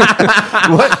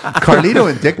 take. What? Carlito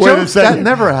and dick Wait a jokes? second. That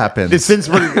never happened. Since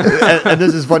we're and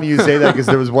this is funny you say that, because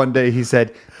there was one day he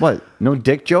said, "What? No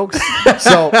dick jokes?"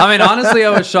 So I mean, honestly, I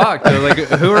was shocked. They're like,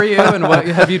 who are you, and what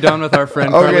have you done with our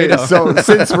friend okay, Carlito? so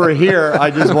since we're here,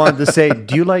 I just wanted to say,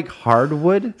 do you like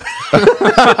hardwood?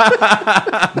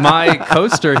 My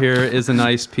coaster here is a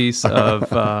nice piece of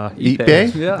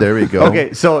Ipe? Yeah. There we go.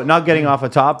 Okay, so not getting off a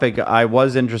topic, I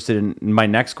was interested in my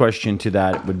next question to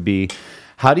that would be,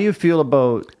 How do you feel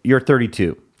about, you're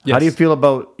 32. Yes. How do you feel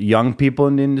about young people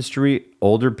in the industry,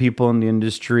 older people in the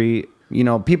industry? You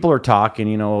know, people are talking,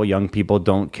 you know, young people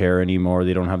don't care anymore.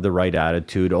 They don't have the right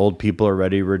attitude. Old people are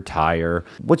ready to retire.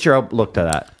 What's your outlook to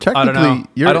that? Technically,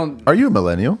 are you a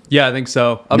millennial? Yeah, I think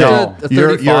so. Up No. to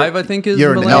 35, I think is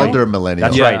You're an millennial. elder millennial.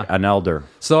 That's Yeah. right, an elder.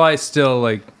 So I still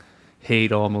like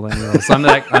hate all millennials. I'm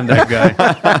that guy.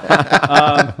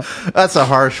 That's a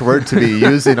harsh word to be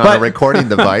using on a recording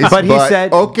device. But he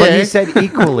said, okay. but he said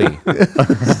equally.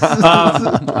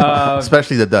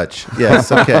 Especially the Dutch.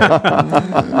 Yes, okay.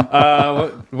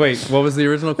 Wait, what was the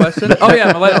original question? Oh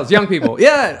yeah, millennials, young people.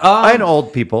 Yeah, And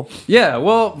old people. yeah.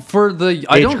 Well,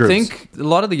 I don't groups. think a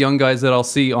lot of the young guys that I'll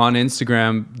see on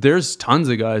Instagram. There's tons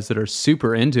of guys that are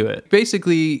super into it.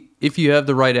 Basically, if you have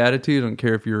the right attitude, I don't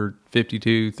care if you're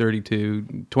 52,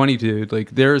 32, 22. Like,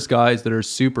 there's guys that are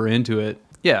super into it.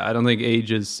 Yeah, I don't think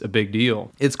age is a big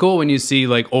deal. It's cool when you see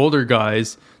like older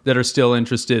guys that are still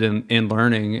interested in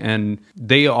learning, and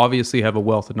they obviously have a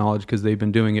wealth of knowledge because they've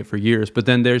been doing it for years. But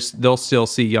then they'll still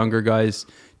see younger guys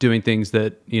doing things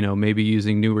that, you know, maybe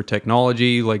using newer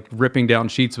technology, like ripping down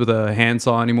sheets with a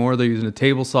handsaw anymore. They're using a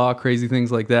table saw, crazy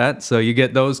things like that. So you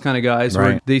get those kind of guys where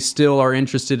Right. they still are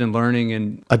interested in learning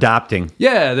and Adapting.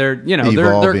 yeah, they're they're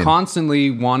Evolving. constantly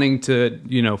wanting to,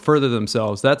 you know, further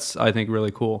themselves. That's, I think,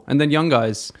 really cool. And then young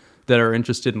guys that are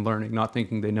interested in learning, not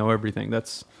thinking they know everything.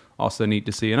 That's also neat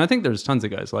to see. And I think there's tons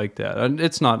of guys like that. And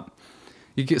it's not,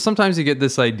 sometimes you get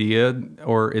this idea,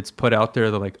 or it's put out there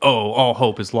that like, oh, all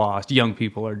hope is lost. Young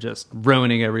people are just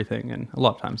ruining everything. And a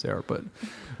lot of times they are, but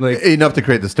like, Enough to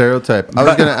create the stereotype. I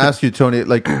was going to ask you, Tony,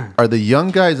 like, are the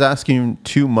young guys asking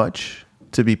too much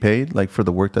to be paid, like for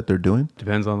the work that they're doing?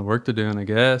 depends on the work they're doing, I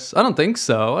guess. I don't think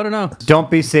so. I don't know. Don't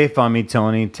be safe on me,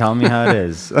 Tony. Tell me how it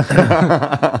is.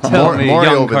 Tell me, Maury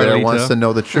young over there Carlito. wants to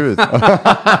know the truth.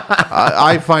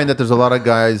 I find that there's a lot of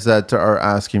guys that are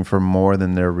asking for more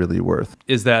than they're really worth.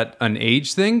 Is that an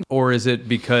age thing, or is it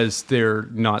because they're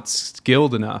not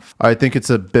skilled enough? I think it's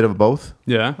a bit of both.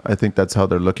 Yeah. I think that's how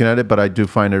they're looking at it, but I do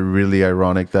find it really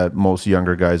ironic that most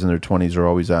younger guys in their 20s are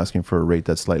always asking for a rate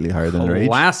that's slightly higher than their age.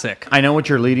 Classic. I know what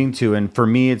you're leading to, and for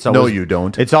me, it's always... No, you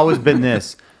don't. It's always been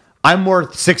this. I'm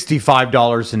worth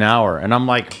 $65 an hour, and I'm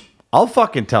like, I'll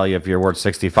fucking tell you if you're worth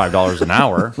 $65 an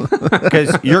hour,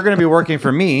 because you're going to be working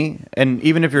for me, and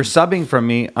even if you're subbing from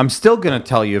me, I'm still going to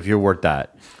tell you if you're worth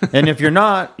that. And if you're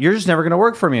not, you're just never going to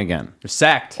work for me again. You're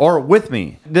sacked. Or with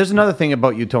me. There's another thing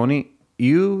about you, Tony.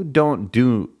 You don't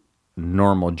do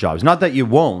normal jobs. Not that you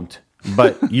won't,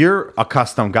 but you're a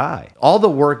custom guy. All the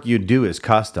work you do is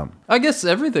custom. I guess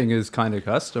everything is kind of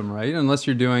custom, right? Unless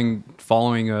you're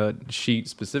following a sheet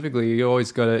specifically, you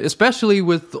always got to, especially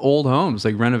with old homes,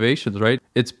 like renovations, right?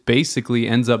 It's basically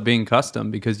ends up being custom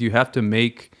because you have to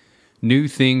make new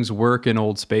things work in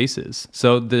old spaces.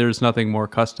 So there's nothing more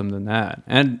custom than that.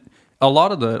 And a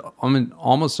lot of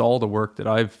almost all the work that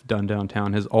I've done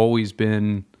downtown has always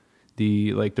been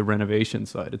the renovation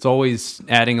side. It's always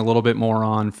adding a little bit more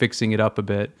on, fixing it up a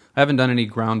bit. I haven't done any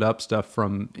ground up stuff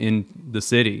from in the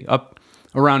city. Up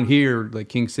around here, like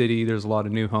King City, there's a lot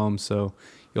of new homes, so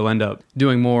you'll end up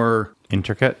doing more.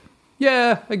 Intricate?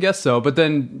 Yeah, I guess so. But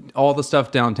then all the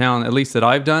stuff downtown, at least that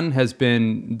I've done, has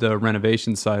been the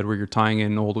renovation side where you're tying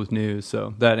in old with new.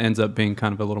 So that ends up being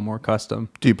kind of a little more custom.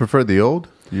 Do you prefer the old?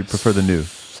 Do you prefer the new?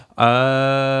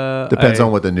 Depends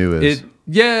on what the new is.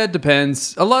 It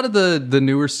depends. A lot of the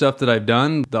newer stuff that I've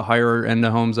done, the higher end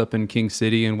of homes up in King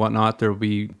City and whatnot, there'll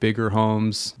be bigger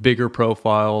homes, bigger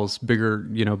profiles, bigger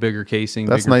casing.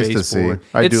 That's bigger nice to see. baseboard.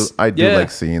 I do Yeah.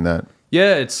 like seeing that.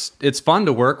 Yeah, it's fun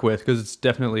to work with because it's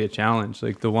definitely a challenge.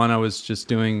 Like the one I was just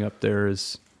doing up there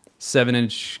is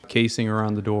 7-inch casing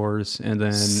around the doors, and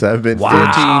then 7-inch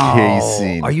Wow.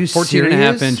 casing. Are you 14 and a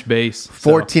half serious? inch base.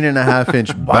 14 and a half inch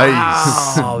base.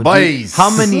 Wow, Base. dude.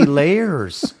 How many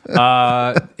layers?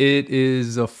 It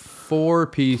is a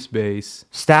 4-piece base.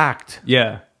 Stacked.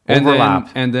 Yeah. Overlap.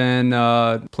 And then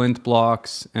plinth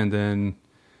blocks, and then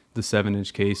the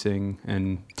 7-inch casing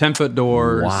and 10-foot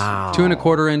doors. Wow. 2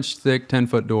 1/4-inch thick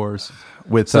 10-foot doors.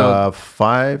 With So-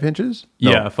 5 inches? No,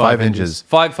 Yeah, 5 inches.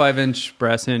 5-5-inch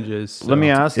brass hinges. So Let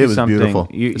me ask It you was something. beautiful.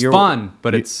 It's fun,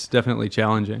 but it's definitely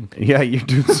challenging. Yeah, you're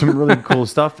doing some really cool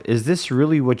stuff. Is this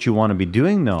really what you want to be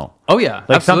doing, though? Oh yeah,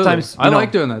 Like absolutely. sometimes I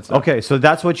like doing that stuff. Okay, so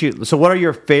that's what you. So what are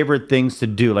your favorite things to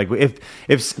do? Like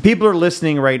if people are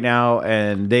listening right now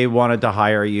and they wanted to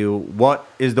hire you, what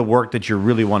is the work that you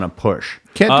really want to push?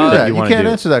 Can't do that. you You wanna can't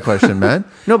do. answer that question, man.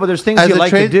 No, but there's things As you a like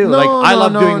to trade- do. No, like I no,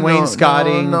 love no, doing no,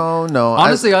 wainscoting. No.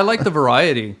 Honestly, I like the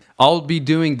variety. I'll be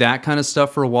doing that kind of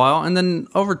stuff for a while. And then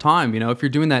over time, you know, if you're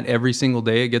doing that every single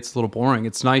day, it gets a little boring.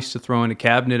 It's nice to throw in a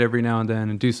cabinet every now and then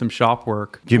and do some shop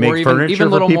work. Do you make furniture even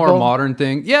for little people? more modern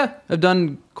thing? Yeah, I've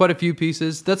done quite a few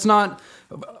pieces. That's not...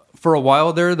 For a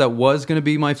while there, that was going to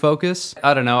be my focus.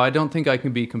 I don't know. I don't think I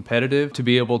can be competitive to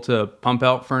be able to pump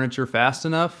out furniture fast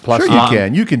enough. Plus, sure you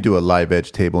can. You can do a live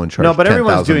edge table and charge No, but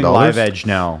everyone's doing $10,000. live edge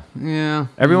now. Yeah.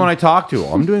 Everyone I talk to,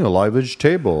 I'm doing a live edge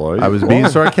table. I was being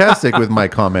sarcastic with my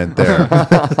comment there.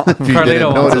 If you didn't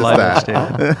Carlito wants a notice live that. edge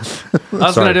table. I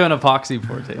was going to do an epoxy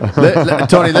pour table.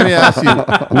 Tony, let me ask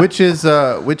you,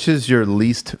 which is your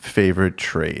least favorite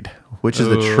trade? Which is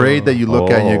the trade that you look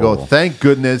at and you go, thank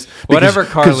goodness. Whatever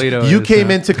Carlito you is,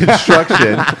 came into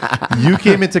construction. You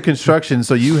came into construction,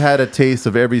 so you had a taste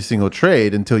of every single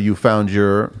trade until you found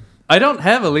your... I don't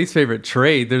have a least favorite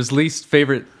trade. There's least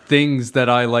favorite things that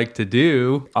I like to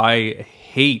do. I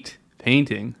hate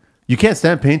painting. You can't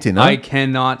stand painting, huh? I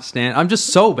cannot stand. I'm just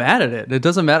so bad at it. It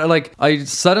doesn't matter. Like I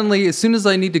suddenly, as soon as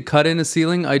I need to cut in a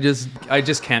ceiling, I just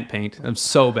can't paint. I'm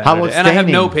so bad How at about it, and I have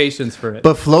no staining? patience for it.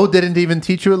 But Flo didn't even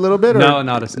teach you a little bit? Or? No,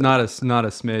 not a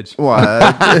smidge.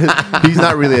 What? He's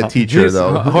not really a teacher, He's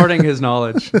though. hoarding his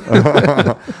knowledge.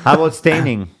 How about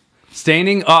staining?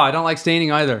 Staining? Oh, I don't like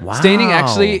staining either. Wow. Staining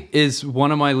actually is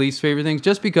one of my least favorite things,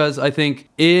 just because I think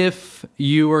if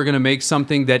you are going to make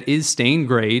something that is stain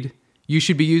grade, you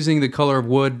should be using the color of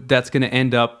wood that's going to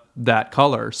end up that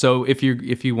color. So if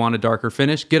you want a darker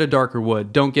finish, get a darker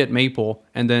wood. Don't get maple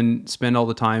and then spend all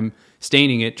the time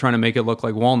staining it, trying to make it look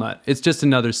like walnut. It's just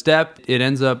another step. It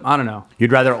ends up, I don't know.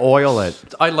 You'd rather oil it.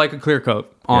 I like a clear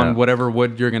coat on whatever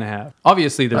wood you're going to have.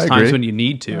 Obviously, there's I times agree. when you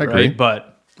need to, I agree. right? But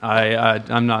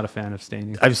I'm not a fan of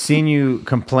staining. I've seen you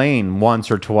complain once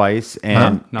or twice,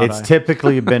 and Not it's I.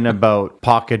 typically been about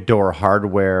pocket door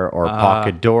hardware or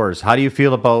pocket doors. How do you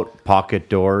feel about pocket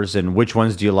doors, and which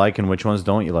ones do you like and which ones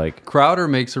don't you like? Crowder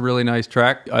makes a really nice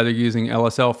track, either using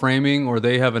LSL framing or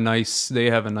they have a nice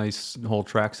whole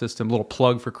track system. Little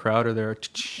plug for Crowder there.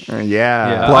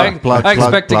 Yeah. I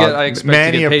expect to get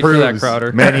Manny paid approves. for that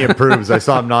Crowder. Manny approves. I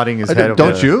saw him nodding his head.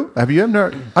 Don't you? Have you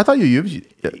ever? I thought you used.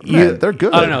 Man, they're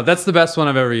good. I don't know. That's the best one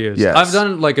I've ever used. Yes. I've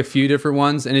done like a few different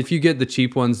ones, and if you get the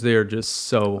cheap ones, they're just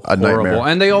so A horrible, nightmare.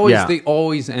 and they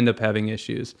always end up having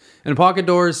issues. And pocket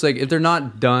doors, like if they're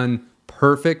not done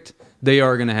perfect, they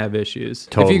are going to have issues.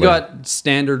 Totally. If you got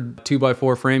standard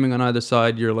 2x4 framing on either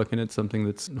side, you're looking at something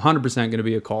that's 100% going to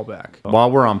be a callback. While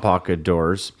we're on pocket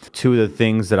doors, two of the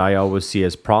things that I always see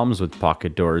as problems with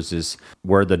pocket doors is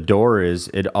where the door is,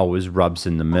 it always rubs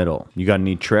in the middle. You got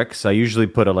any tricks? I usually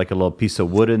put a little piece of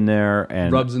wood in there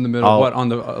and Rubs in the middle. What on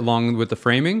the along with the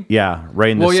framing? Yeah, right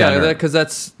in the Well, center. yeah, because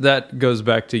that goes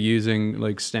back to using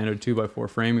like standard 2x4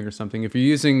 framing or something. If you're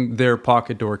using their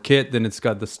pocket door kit, then it's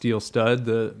got the steel stud,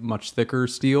 the much thicker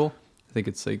steel. I think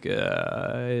it's like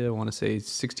I want to say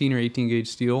 16 or 18 gauge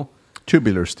steel.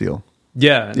 Tubular steel.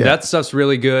 Yeah, that stuff's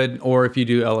really good. Or if you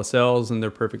do LSLs and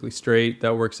they're perfectly straight,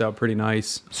 that works out pretty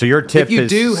nice. So your tip If you is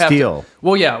do have steel.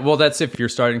 well, that's if you're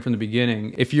starting from the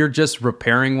beginning. If you're just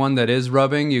repairing one that is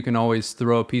rubbing, you can always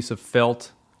throw a piece of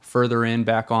felt further in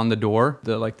back on the door,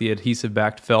 the adhesive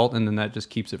backed felt, and then that just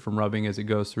keeps it from rubbing as it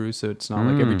goes through. So it's not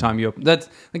like every time you open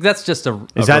that's just a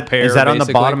repair. Is that on the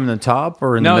basically. bottom and the top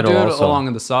or in No, the middle do it also? along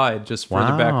on the side, just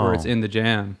further back where it's in the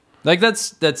jam. Like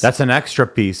that's an extra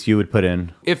piece you would put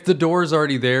in. if the door's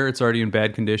already there, it's already in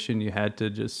bad condition. You had to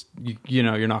just you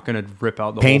know, you're not going to rip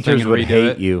out the Painters whole thing would and redo hate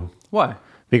it. you Why?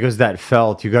 because that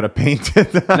felt, you got to paint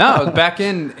it. No, back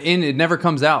in it never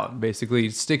comes out. Basically,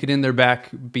 stick it in there back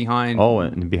behind. Oh,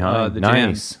 and behind. the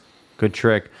Nice. jam. Good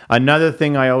trick. Another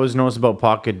thing I always notice about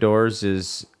pocket doors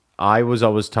is I was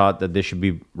always taught that they should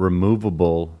be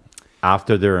removable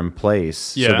after they're in place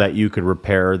so Yeah. that you could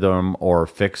repair them or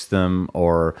fix them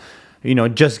or, you know,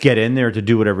 just get in there to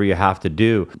do whatever you have to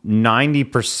do.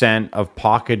 90% of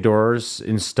pocket doors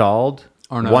installed,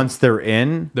 Are not. once they're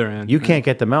in, They're in, you yeah. can't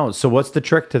get them out. So what's the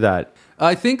trick to that?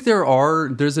 I think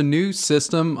there's a new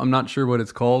system. I'm not sure what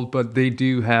it's called, but they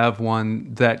do have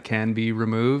one that can be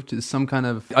removed. It's some kind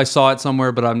of, I saw it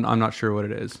somewhere, but I'm not sure what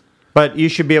it is. But you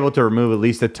should be able to remove at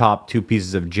least the top two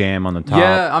pieces of jam on the top.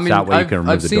 Yeah, I mean, so that way you can remove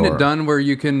I've the seen door. it done where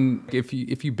you can, if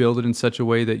you build it in such a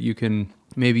way that you can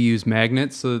maybe use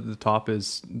magnets so that the top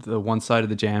is, the one side of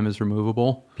the jam is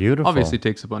removable. Beautiful. Obviously it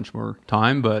takes a bunch more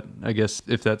time, but I guess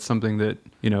if that's something that,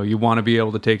 you know, you want to be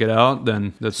able to take it out,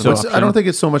 then that's an option. I don't think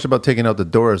it's so much about taking out the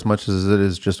door as much as it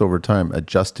is just over time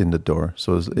adjusting the door.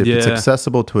 So if it's Yeah.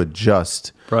 accessible to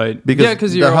adjust, Right. Because Yeah,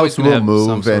 'cause you're the always house gonna will have some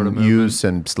move sort of and movement. use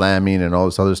and slamming and all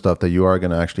this other stuff that you are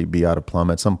going to actually be out of plumb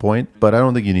at some point. But I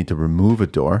don't think you need to remove a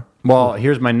door. Well,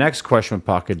 here's my next question with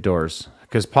pocket doors,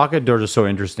 because pocket doors are so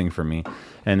interesting for me.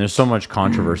 and there's so much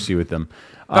controversy with them.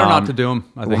 Better not to do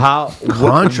them, I think.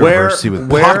 Controversy with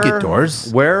pocket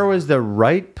doors? Where was the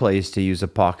right place to use a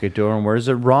pocket door, and where's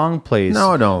the wrong place?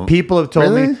 No. People have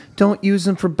told Really? me, don't use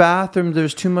them for bathrooms.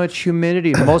 There's too much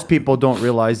humidity. Most people don't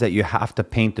realize that you have to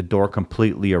paint the door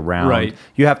completely around. Right.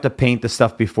 You have to paint the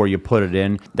stuff before you put it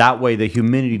in. That way, the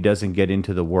humidity doesn't get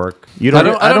into the work. You I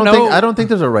don't. don't think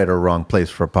there's a right or wrong place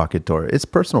for a pocket door. It's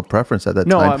personal preference at that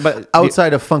No, time. but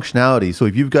outside of functionality. So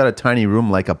if you've got a tiny room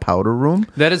like a powder room,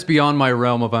 That is beyond my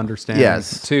realm of understanding.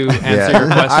 Yes. To answer your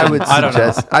question, I would I don't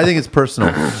know. suggest. I think it's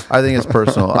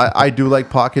personal. I do like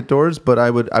pocket doors, but I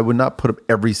would not put up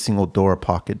every single door a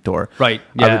pocket door. Right.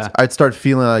 Yeah. I'd start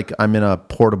feeling like I'm in a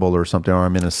portable or something, or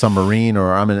I'm in a submarine,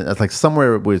 or I'm in it's like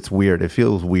somewhere where it's weird. It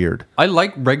feels weird. I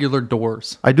like regular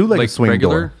doors. I do like a swing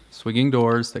door. Swinging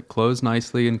doors that close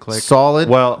nicely and click. Solid.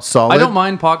 I don't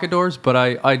mind pocket doors, but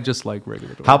I just like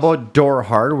regular doors. How about door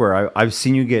hardware? I've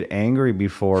seen you get angry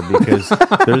before because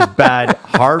there's bad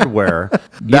hardware.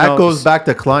 That goes back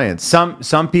to clients.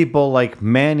 Some people like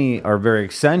Manny are very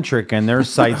eccentric, and their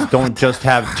sites don't just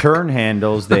have turn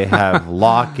handles; they have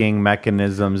locking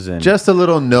mechanisms. And Just a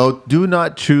little note: do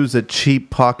not choose a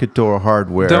cheap pocket door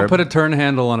hardware. Don't put a turn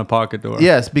handle on a pocket door.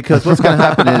 Yes, because what's going to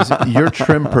happen is your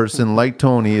trim person, like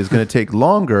Tony, is going to take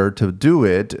longer to do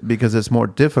it because it's more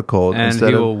difficult. And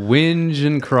he will whinge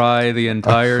and cry the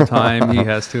entire time he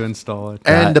has to install it.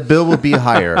 And the bill will be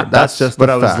higher. That's just what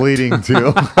a I was fact. leading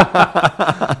to.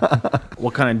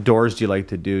 What kind of doors do you like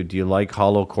to do? Do you like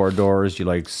hollow core doors? Do you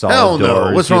like solid Hell no.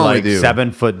 doors? What's do you wrong like with you?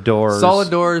 7-foot doors? Solid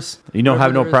doors. You don't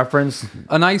have no Regular- preference?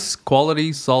 A nice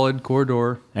quality solid core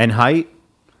door. And height?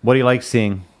 What do you like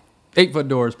seeing? 8-foot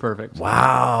door is perfect.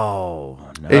 Wow.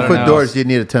 No. 8-foot know. doors, you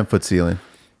need a 10-foot ceiling.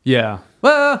 Yeah.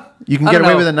 Well, You can I get don't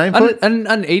away know. with a 9-foot? An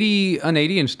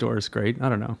 80-inch door is great. I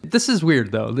don't know. This is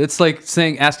weird though. It's like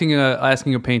asking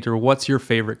a painter, "What's your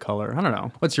favorite color?" I don't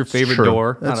know. What's your favorite true.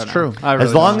 door? I That's don't know. true. I really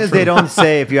As long don't as know. they don't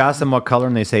say, if you ask them what color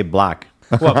and they say black.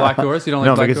 What, black doors? You don't like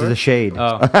No, black because doors? it's a shade.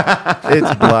 Oh,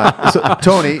 It's black. So,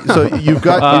 Tony, so you've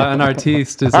got an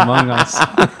artiste is among us.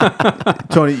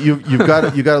 Tony, you've got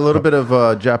a little bit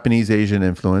of Japanese Asian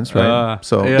influence, right?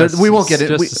 So yes, we won't get it.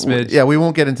 just a smidge. Yeah, we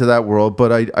won't get into that world.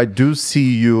 But I do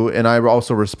see you, and I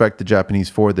also respect the Japanese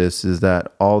for this. Is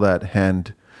that all that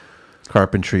hand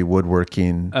carpentry,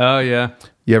 woodworking? Oh yeah.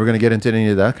 You ever going to get into any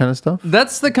of that kind of stuff?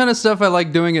 That's the kind of stuff I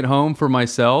like doing at home for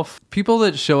myself. People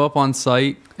that show up on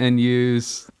site and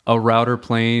use a router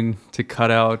plane to cut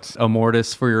out a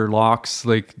mortise for your locks,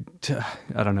 like,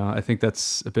 I don't know. I think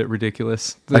that's a bit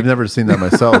ridiculous. I've never seen that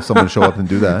myself. Someone show up and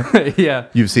do that. Yeah.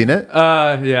 You've seen it?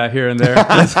 Yeah, here and there.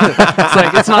 It's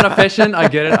like, it's not efficient. I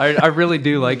get it. I really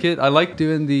do like it. I like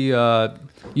doing the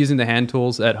using the hand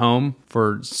tools at home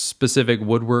for specific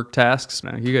woodwork tasks.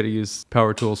 Now, you got to use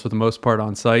power tools for the most part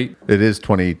on site. It is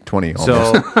 2020 almost.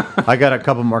 So I got a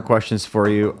couple more questions for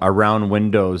you around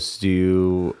windows.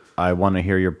 I want to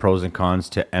hear your pros and cons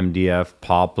to MDF,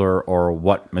 poplar, or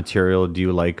what material do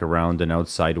you like around an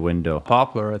outside window?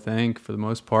 Poplar, I think, for the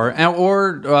most part.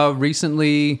 Or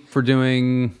recently for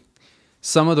doing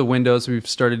some of the windows, we've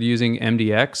started using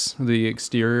MDX, the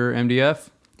exterior MDF.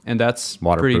 And that's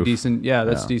Waterproof. pretty decent. Yeah,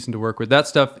 that's decent to work with. That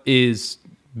stuff is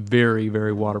very,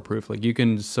 very waterproof. Like you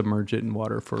can submerge it in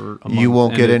water for a month. You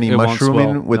won't get any it won't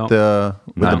mushrooming swell. with No.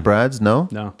 the brads, no?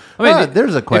 No. I mean,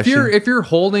 there's a question. If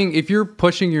you're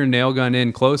pushing your nail gun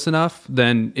in close enough,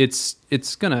 then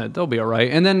they'll be all right.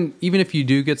 And then even if you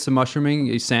do get some mushrooming,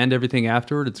 you sand everything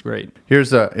afterward, it's great. I'm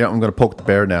going to poke the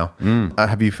bear now.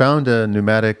 Have you found a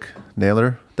pneumatic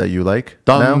nailer that you like?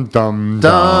 Dum, dum,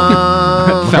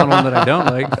 dum. Found one that I don't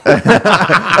like.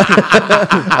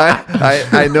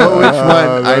 I know which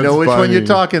one. I know which one funny. you're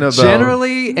talking about.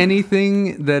 Generally,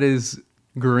 anything that is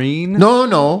green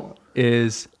No.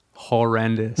 is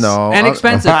horrendous. No, and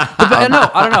expensive. But no,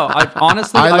 I don't know.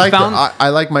 I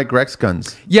like my Grex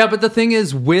guns. Yeah, but the thing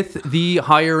is, with the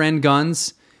higher end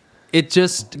guns,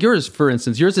 yours, for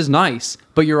instance, yours is nice,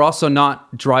 but you're also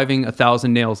not driving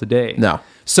 1,000 nails a day. No.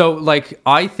 So, like,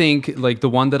 I think, like, the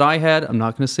one that I had, I'm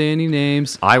not going to say any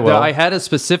names. I will. I had a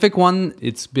specific one.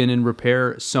 It's been in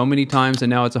repair so many times, and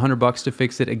now it's $100 to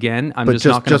fix it again. I'm But just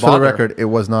not going just to for bother. the record, it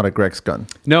was not a Grex gun.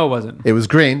 No, it wasn't. It was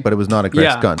green, but it was not a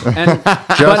Grex gun. And,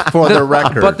 Just for the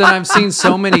record. But then I've seen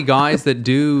so many guys that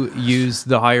do use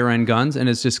the higher end guns, and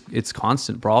it's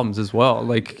constant problems as well.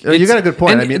 Like You got a good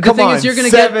point. and I mean, the come thing on, is, you're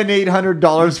gonna get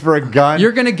 $700-800 for a gun.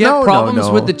 you're gonna get No, problems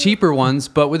no. with the cheaper ones,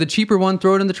 but with the cheaper one,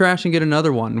 throw it in the trash and get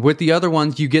another one. With the other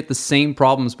ones, you get the same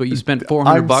problems, but you spent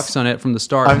 $400 on it from the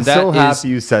start. I'm and that so is- happy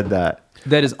you said that.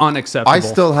 That is unacceptable. I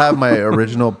still have my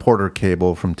original Porter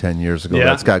cable from 10 years ago. Yeah.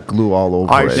 That's got glue all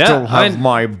over it. still Yeah, have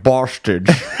my Bostage.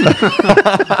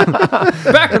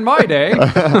 Back in my day.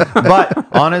 But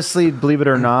honestly, believe it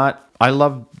or not, I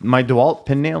love my DeWalt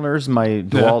pin nailers, my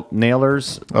DeWalt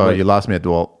nailers. Oh, you lost me at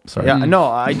DeWalt. Sorry. Yeah, no,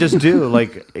 I just do.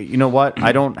 Like, you know what?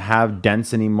 I don't have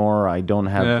dents anymore. I don't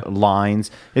have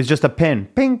lines. It's just a pin,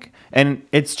 pink, and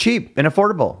it's cheap and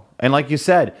affordable. And like you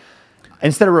said,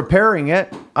 instead of repairing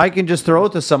it, I can just throw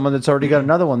it to someone that's already got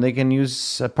another one. They can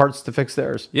use parts to fix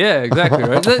theirs. Yeah, exactly.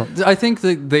 Right. I think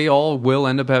that they all will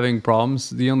end up having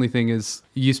problems. The only thing is,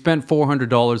 you spent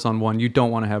 $400 on one. You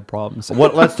don't want to have problems.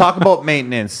 Let's talk about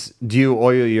maintenance. Do you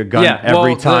oil your gun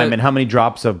every time? And how many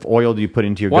drops of oil do you put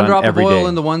into your gun every day? One drop of oil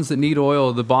in the ones that need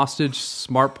oil. The Bostage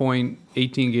Smart Point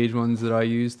 18 gauge ones that I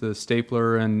use, the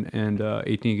stapler and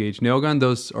 18 gauge nail gun,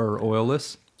 those are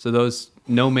oilless. So those,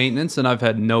 no maintenance, and I've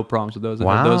had no problems with those. I've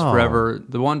had those forever.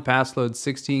 The one pass load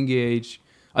 16 gauge,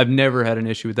 I've never had an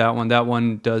issue with that one. That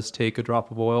one does take a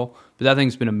drop of oil, but that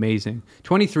thing's been amazing.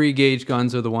 23 gauge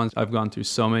guns are the ones, I've gone through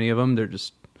so many of them. They're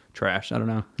just trash. I don't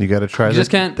know. You got to try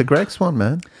the Greg's one,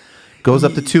 man. Goes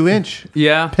up to 2-inch.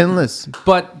 Yeah. Pinless.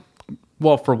 But,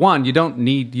 well, for one, you don't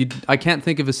need, I can't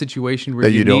think of a situation where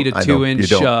you need a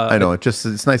 2-inch. I know.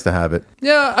 It's nice to have it.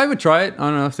 Yeah, I would try it. I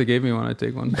don't know if they gave me one, I'd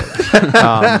take one.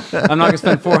 I'm not going to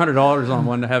spend $400 on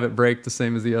one to have it break the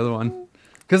same as the other one.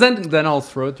 Because then I'll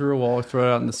throw it through a wall, throw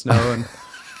it out in the snow. And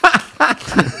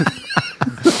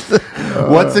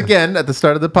Once again, at the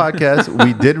start of the podcast,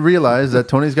 we did realize that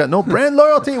Tony's got no brand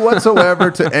loyalty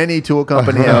whatsoever to any tool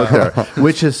company out there,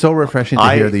 which is so refreshing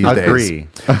to hear these days.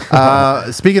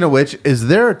 Speaking of which, is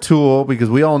there a tool, because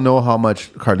we all know how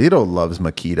much Carlito loves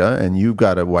Makita, and you've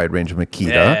got a wide range of Makita.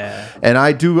 Yeah. And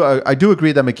I do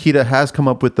agree that Makita has come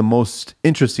up with the most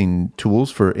interesting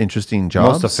tools for interesting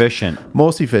jobs.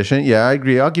 Most efficient. Yeah, I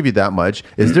agree. I'll give you that much.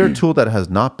 Is there a tool that has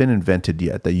not been invented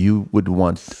yet that you would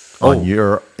want in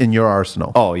your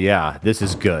arsenal? Oh yeah, this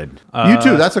is good. You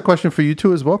too. That's a question for you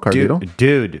too as well, Carlito.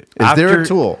 Dude, is there a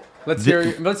tool? Let's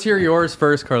hear yours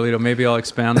first, Carlito. Maybe I'll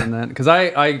expand on that because I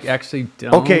actually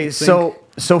don't. Okay, so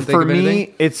for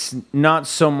me, it's not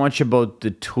so much about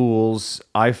the tools.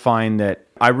 I find that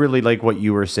I really like what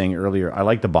you were saying earlier. I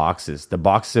like the boxes. The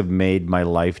boxes have made my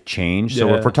life change.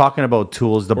 So if we're talking about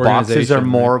tools, the boxes are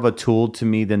more of a tool to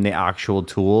me than the actual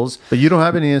tools. But you don't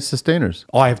have any sustainers.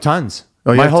 Oh, I have tons.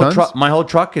 Oh, my whole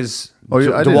truck is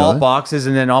DeWalt boxes,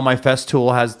 and then all my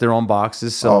Festool has their own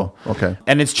boxes. So okay.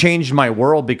 And it's changed my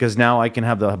world because now I can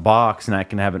have the box and I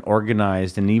can have it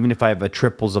organized. And even if I have a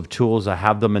triples of tools, I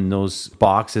have them in those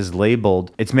boxes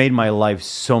labeled. It's made my life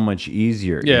so much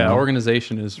easier. Yeah, you know?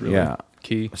 Organization is really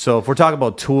key. So if we're talking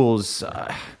about tools,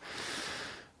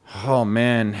 oh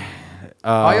man,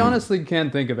 I honestly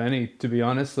can't think of any. To be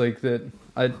honest, like that.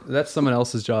 That's someone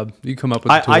else's job. You come up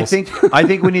with the tools. I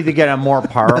think we need to get a more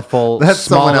powerful. That's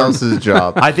someone else's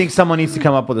job. I think someone needs to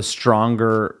come up with a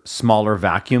stronger, smaller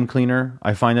vacuum cleaner.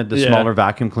 I find that the smaller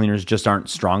vacuum cleaners just aren't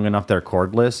strong enough. They're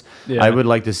cordless. Yeah. I would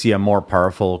like to see a more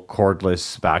powerful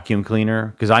cordless vacuum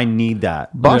cleaner because I need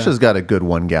that. Bosch has got a good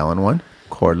 1 gallon one.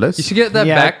 Cordless. You should get that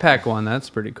backpack one. That's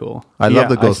pretty cool. I love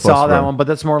the Ghostbuster. I saw that one, but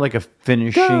that's more like a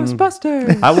finishing.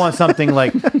 Ghostbusters. I want something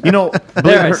like,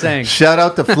 shout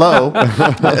out to Flo,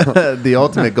 the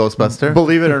ultimate Ghostbuster.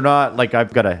 Believe it or not, like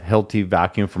I've got a Hilti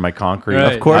vacuum for my concrete.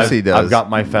 Right. Of course he does. I've got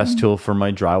my Festool for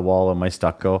my drywall and my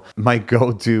stucco. My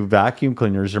go-to vacuum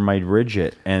cleaners are my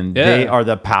Ridgit, and they are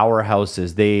the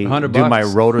powerhouses. They do my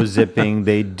roto zipping.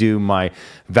 They do my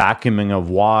vacuuming of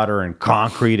water and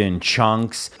concrete and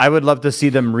chunks. I would love to see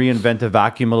them reinvent a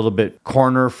vacuum a little bit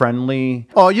corner friendly.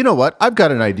 Oh, you know what? I've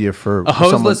got an idea for a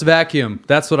hoseless vacuum.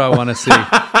 That's what I want to see.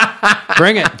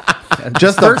 Bring it.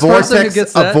 Just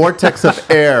a vortex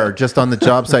of air just on the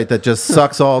job site that just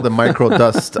sucks all the micro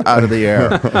dust out of the air.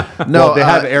 No, well, they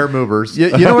have air movers. You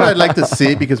know what I'd like to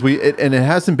see, because it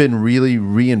hasn't been really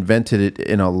reinvented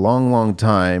in a long, long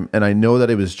time, and I know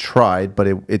that it was tried, but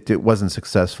it wasn't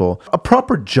successful. A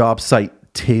proper job site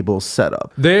table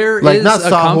setup. There is not a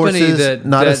company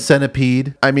that a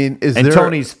centipede. I mean,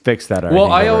 Tony's fixed that.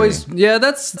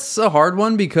 That's a hard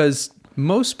one because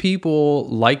most people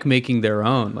like making their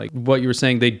own. Like what you were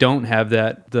saying, they don't have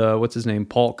that. What's his name?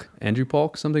 Andrew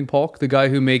Polk, the guy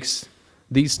who makes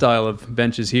these style of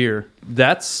benches here.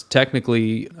 That's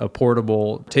technically a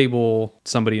portable table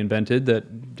somebody invented that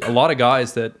a lot of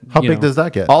guys that... How big does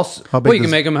that get? You can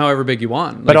make them however big you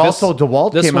want. But also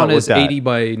DeWalt came out with that. This one is 80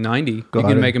 by 90. You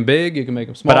can make them big, you can make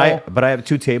them small. But I have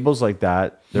 2 tables like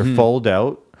that. They're fold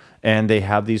out. And they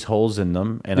have these holes in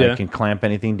them, and I can clamp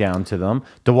anything down to them.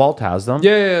 DeWalt has them.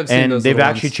 Yeah, I've seen and those they've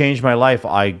actually changed my life.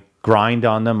 I grind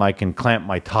on them. I can clamp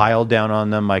my tile down on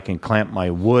them. I can clamp my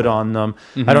wood on them.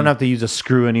 I don't have to use a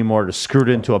screw anymore to screw it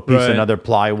into a piece of another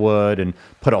plywood and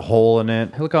put a hole in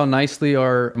it. Look how nicely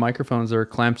our microphones are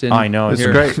clamped in. I know. It's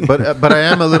great. But I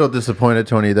am a little disappointed,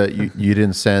 Tony, that you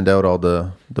didn't sand out all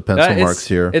the pencil marks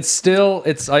here. It's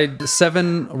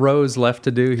 7 rows left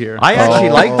to do here. I actually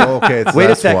like the... Okay, Wait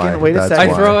a second.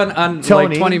 I throw on Tony,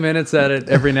 like 20 minutes at it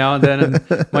every now and then,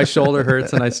 and my shoulder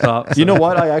hurts and I stop. So. You know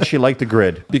what? I actually like the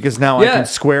grid because now I can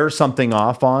square something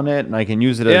off on it and I can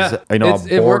use it as a border.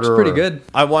 It works pretty good.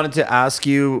 I wanted to ask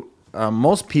you,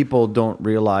 most people don't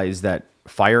realize that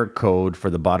fire code for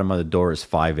the bottom of the door is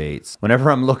 5/8.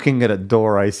 Whenever I'm looking at a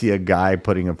door, I see a guy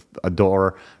putting a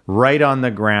door right on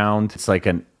the ground. It's like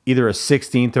either a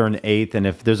 16th or an 8th, and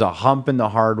if there's a hump in the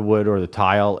hardwood or the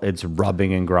tile, it's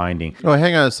rubbing and grinding. Oh,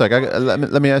 hang on a sec.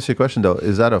 Let me ask you a question though.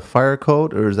 Is that a fire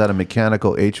code or is that a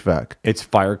mechanical HVAC? It's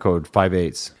fire code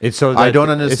 5/8. It's so that I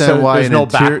don't understand why there's no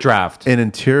backdraft. An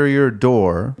interior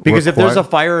door, because if there's a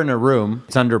fire in a room,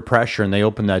 it's under pressure, and they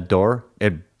open that door,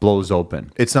 it blows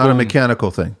open. It's not a mechanical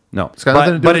thing. No, it's got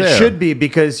nothing to do but with it should be,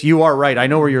 because you are right. I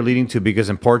know where you're leading to, because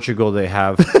in Portugal they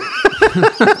have.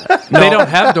 They don't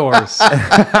have doors.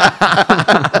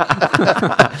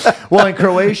 Well, in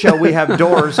Croatia, we have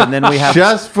doors, and then we have...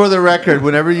 Just for the record,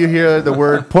 whenever you hear the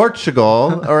word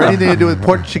Portugal or anything to do with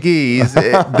Portuguese,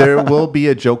 there will be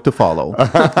a joke to follow.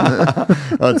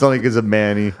 It's only because of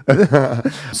Manny.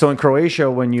 So in Croatia,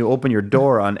 when you open your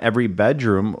door on every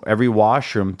bedroom, every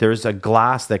washroom, there's a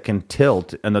glass that can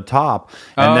tilt in the top.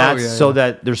 And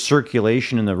that there's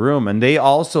circulation in the room. And they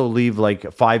also leave like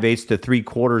 5/8 to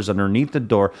 3/4 underneath the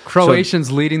door.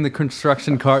 Croatians leading the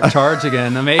construction charge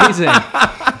again. Amazing.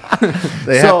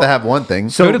 They have to have one thing.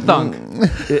 So thunk.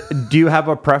 Do you have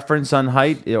a preference on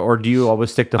height, or do you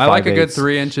always stick to 5/8? I like a good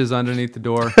 3 inches underneath the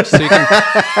door, so you can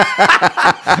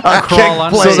crawl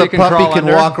under. So the puppy can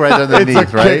walk right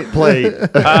underneath, right? Plate.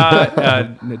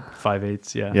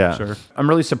 5/8. Yeah, sure. I'm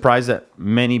really surprised that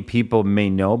many people may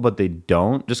know, but they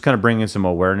don't. Just kind of bringing some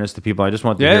awareness to people. I just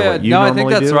want to hear what you normally do. I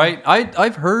think that's right.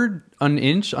 I've heard an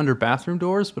inch under bathroom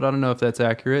doors, but I don't know if that's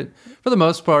accurate. For the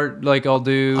most part, like I'll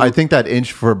do... I think that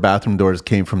inch for bathroom doors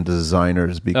came from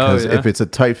designers, because if it's a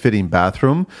tight-fitting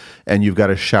bathroom and you've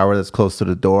got a shower that's close to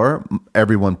the door,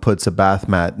 everyone puts a bath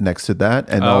mat next to that,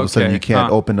 and all of a sudden you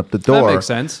can't open up the door. That makes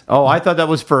sense. Oh, I thought that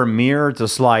was for a mirror to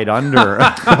slide under.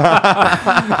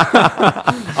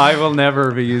 I will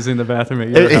never be using the bathroom at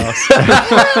your house.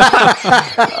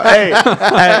 Hey,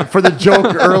 for the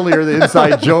joke earlier, the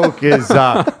inside joke is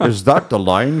that the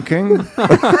Lion King?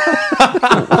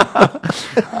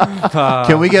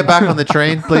 Can we get back on the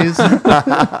train, please?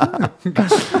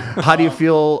 How do you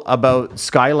feel about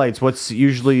skylights? What's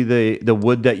usually the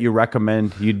wood that you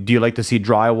recommend? Do you like to see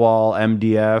drywall,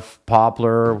 MDF,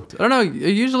 poplar? I don't know.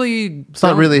 Usually, it's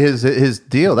not really his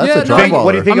deal. That's a drywall.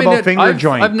 What do you think about finger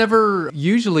joint? I've never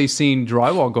usually seen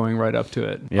drywall going right up to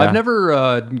it. Yeah. I've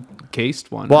never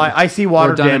cased one. Well, I see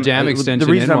water done a jam extension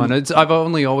in one. I've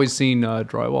only always seen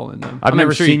drywall in them. I've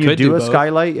never seen you do a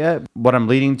skylight yet. What I'm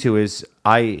leading to is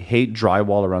I hate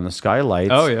drywall around the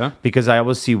skylights. Oh yeah, because I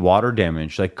always see water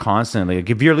damage like constantly. Like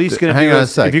if you're at least going to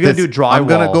if you're going to do drywall, I'm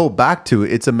going to go back to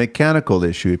it's a mechanical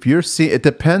issue. If you're seeing, it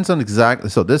depends on exactly.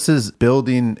 So this is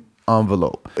building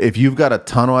envelope. If you've got a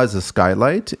tunnel as a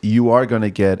skylight, you are going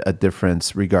to get a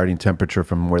difference regarding temperature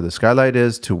from where the skylight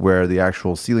is to where the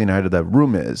actual ceiling height of that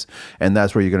room is, and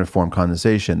that's where you're going to form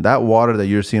condensation. That water that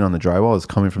you're seeing on the drywall is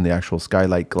coming from the actual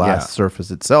skylight glass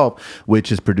surface itself, which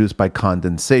is produced by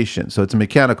condensation. So it's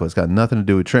mechanical. It's got nothing to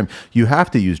do with trim. You have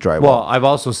to use drywall. Well, I've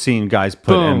also seen guys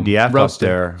put MDF up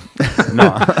there.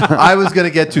 No, I was going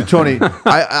to get to Tony.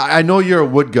 I know you're a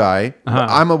wood guy.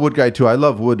 I'm a wood guy too. I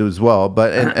love wood as well,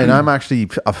 but and I'm actually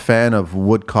a fan of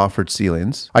wood coffered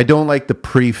ceilings. I don't like the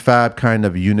prefab kind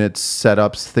of units,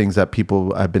 setups, things that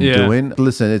people have been doing.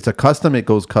 Listen, it's a custom, it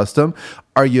goes custom.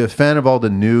 Are you a fan of all the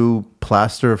new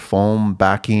plaster, foam,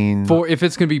 backing? If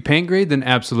it's going to be paint grade, then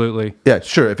absolutely. Yeah,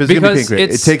 sure. If it's going to be paint grade,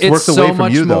 it takes work away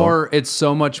from you, though. It's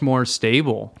so much more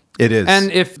stable. It is.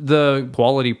 And if the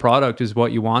quality product is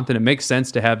what you want, then it makes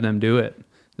sense to have them do it.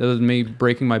 That was me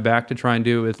breaking my back to try and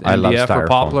do it with MDF or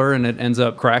poplar, and it ends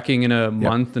up cracking in a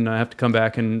month, and I have to come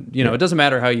back and, it doesn't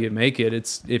matter how you make it.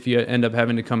 It's if you end up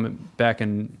having to come back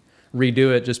and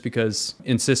redo it just because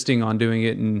insisting on doing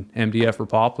it in MDF or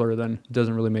poplar, then it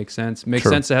doesn't really make sense. It makes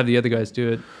sense to have the other guys do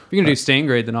it. If you're going to do stain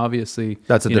grade, then obviously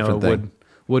that's a different thing.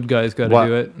 Wood guys got to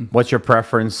do it. What's your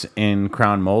preference in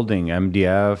crown molding?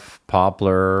 MDF,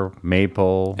 poplar,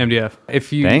 maple? MDF.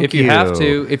 If you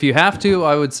have to,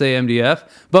 I would say MDF.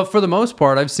 But for the most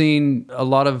part, I've seen a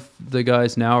lot of the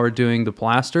guys now are doing the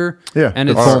plaster. Yeah, and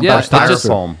it's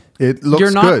styrofoam. It looks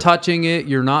You're not good. touching it.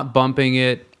 You're not bumping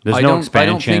it. There's I no don't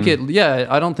expansion. think it.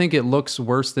 I don't think it looks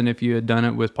worse than if you had done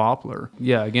it with poplar.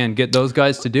 Yeah, again, get those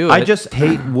guys to do it. I just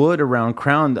hate wood around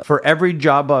crown. For every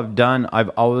job I've done, I've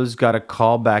always got a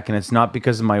call back, and it's not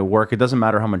because of my work. It doesn't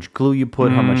matter how much glue you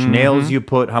put, how much nails you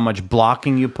put, how much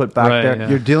blocking you put back Right, there. yeah.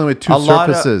 You're dealing with two A lot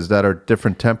of- surfaces that are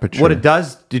different temperature. What it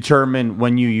does determine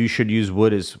when you should use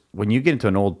wood is when you get into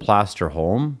an old plaster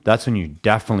home, that's when you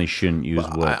definitely shouldn't use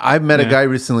wood. I've met a guy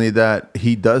recently that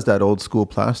he does that old school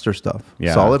plaster stuff.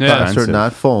 Yeah. Solid Yeah. plaster, Expensive.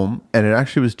 not foam, and it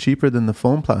actually was cheaper than the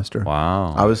foam plaster.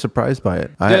 Wow. I was surprised by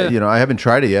it. Yeah. I haven't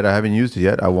tried it yet. I haven't used it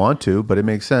yet. I want to, but it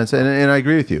makes sense. And I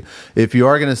agree with you. If you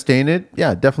are going to stain it,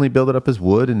 yeah, definitely build it up as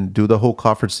wood and do the whole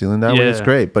coffered ceiling that way. It's Yeah.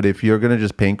 great. But if you're going to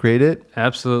just paint grade it,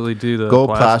 absolutely do the go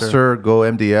plaster, go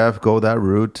MDF, go that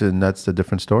route, and that's a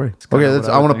different story. Okay, kinda what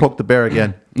I I would want to think. poke the bear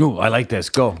again. Ooh, I like this.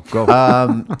 Go.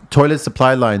 Toilet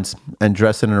supply lines and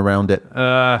dressing around it.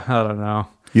 I don't know.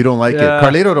 You don't like Yeah. it.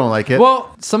 Carlito don't like it. Well,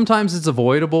 sometimes it's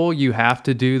avoidable. You have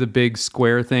to do the big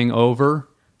square thing over.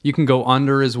 You can go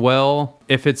under as well.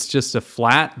 If it's just a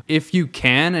flat, if you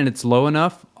can and it's low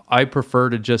enough, I prefer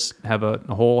to just have a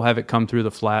hole, have it come through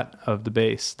the flat of the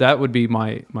base. That would be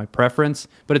my preference,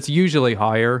 but it's usually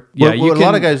higher. What a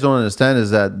lot of guys don't understand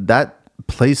is that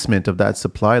placement of that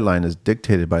supply line is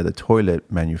dictated by the toilet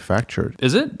manufacturer.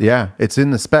 Is it? Yeah, it's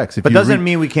in the specs. If But you doesn't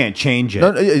mean we can't change it.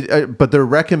 No, but they're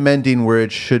recommending where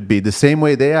it should be. The same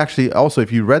way they actually also,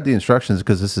 if you read the instructions,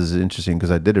 because this is interesting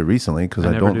because I did it recently because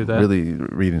I never don't do that. really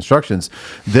read instructions,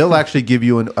 they'll actually give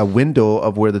you a window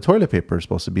of where the toilet paper is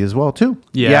supposed to be as well too.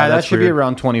 Yeah, that that's should be weird.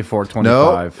 around 24, No,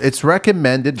 25. it's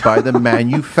recommended by the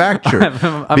manufacturer.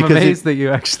 I'm Because amazed that you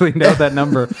actually know that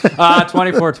number.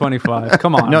 24, 25.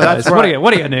 Come on, No, that's guys. right.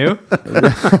 What are you new?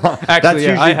 That's Actually,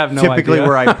 usually I have no typically idea.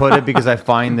 where I put it because I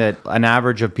find that an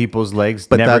average of people's legs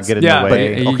But never that's- get in Yeah, the but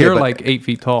way. Okay, you're but- like 8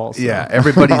 feet tall. So. Yeah,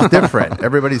 everybody's different.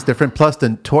 Everybody's different. Plus,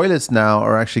 the toilets now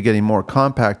are actually getting more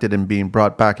compacted and being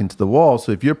brought back into the wall.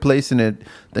 So if you're placing it,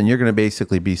 then you're going to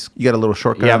basically be. You got a little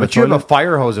shortcut. Yeah, on the but you have a toilet.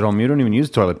 fire hose at home. You don't even use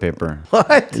toilet paper.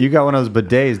 What? You got one of those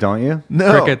bidets, don't you?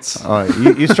 No, Crickets. Oh,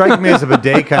 you strike me as a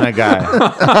bidet kind of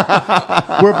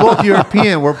guy. we're both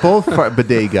European. We're both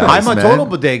bidet guys. I'm a man. total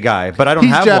bidet guy, but I don't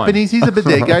He's have Japanese. He's a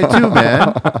bidet guy too,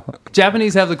 man.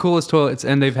 Japanese have the coolest toilets,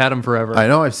 and they've had them forever. I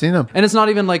know. I've seen him. And it's not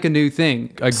even like a new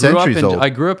thing. Centuries old. I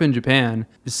grew up in Japan.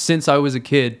 Since I was a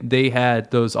kid, they had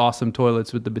those awesome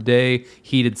toilets with the bidet,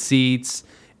 heated seats,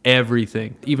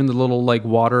 everything. Even the little like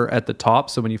water at the top.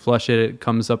 So when you flush it, it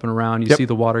comes up and around. You Yep. see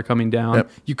the water coming down.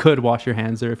 Yep. You could wash your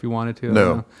hands there if you wanted to. I No.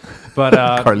 don't know. But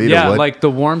Carlito yeah, would. like the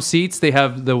warm seats, they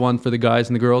have the one for the guys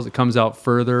and the girls. It comes out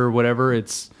further, whatever.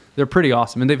 They're pretty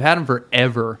awesome. And they've had them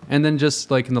forever. And then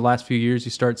just like in the last few years,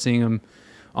 you start seeing them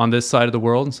on this side of the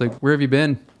world. It's like, where have you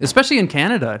been? Especially in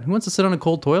Canada. Who wants to sit on a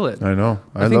cold toilet? I know.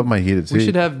 I think love my heated seat. We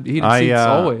should have heated seats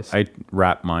always. I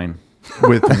wrap mine.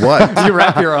 With what? You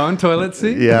wrap your own toilet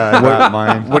seat? Yeah, I wrap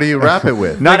mine. What do you wrap it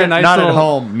with? Not, Make a at, nice not at little-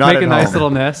 home. Not make at a nice home. little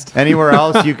nest. Anywhere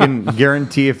else, you can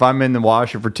guarantee if I'm in the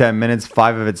washer for 10 minutes,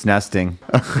 5 of it's nesting.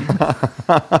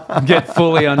 Get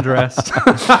fully undressed.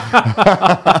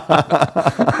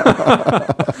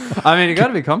 I mean, you got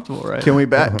to be comfortable, right? Can we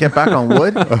get back on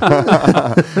wood?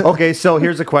 Okay, so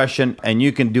here's a question, and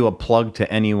you can do a plug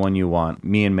to anyone you want.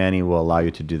 Me and Manny will allow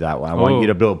you to do that one. I want Oh. you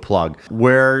to do a plug.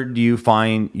 Where do you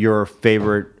find your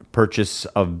favorite purchase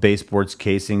of baseboards,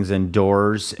 casings, and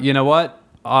doors? You know what?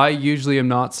 I usually am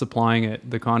not supplying it.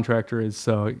 The contractor is.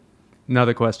 So,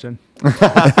 another question.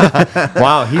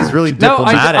 Wow, he's really No,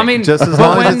 diplomatic. I mean, Just as but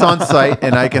long as when- it's on site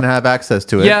and I can have access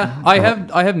to it. Yeah, I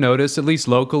have noticed, at least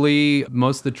locally,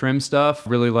 most of the trim stuff,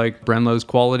 really like Brenlo's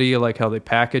quality. I like how they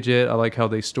package it. I like how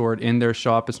they store it in their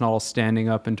shop. It's not all standing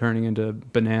up and turning into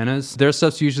bananas. Their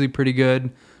stuff's usually pretty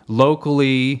good.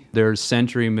 Locally, there's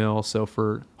Century Mill. So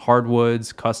for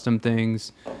hardwoods, custom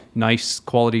things, nice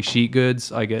quality sheet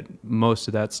goods, I get most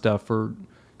of that stuff. For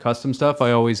custom stuff,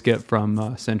 I always get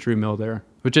from Century Mill there,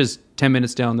 which is 10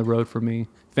 minutes down the road for me.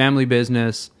 Family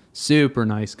business. Super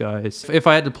nice guys. If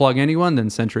I had to plug anyone, then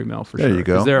Century Mill for There sure. you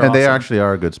go. 'cause they're And they awesome. actually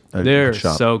are a good They're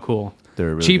shop. so cool. They're a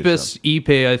really good Cheapest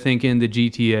ePay, I think, in the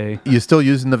GTA. You still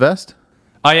using the vest?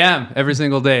 I am every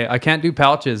single day. I can't do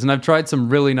pouches, and I've tried some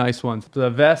really nice ones.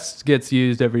 The vest gets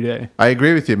used every day. I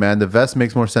agree with you, man. The vest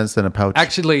makes more sense than a pouch.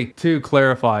 Actually, to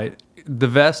clarify, the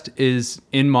vest is,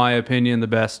 in my opinion, the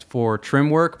best for trim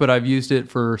work, but I've used it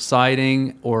for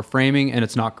siding or framing, and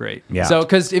it's not great. Yeah. So,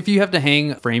 because if you have to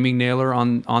hang a framing nailer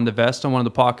on the vest on one of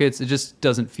the pockets, it just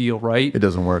doesn't feel right. It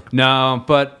doesn't work. No,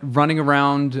 but running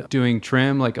around doing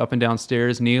trim, like up and down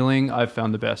stairs, kneeling, I've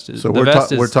found the best is. So the we're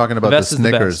vest we're talking about the vest is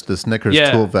Snickers, best. the Snickers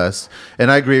Yeah. tool vest, and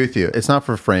I agree with you. It's not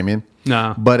for framing.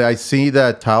 No. But I see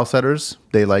that tile setters,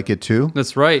 they like it too.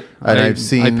 That's right. And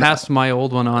I passed my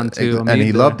old one on to him. And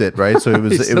he loved it, right? So it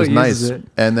was He it was still nice. uses it.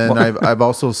 And then I've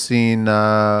also seen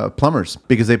plumbers,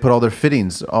 because they put all their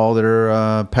fittings, all their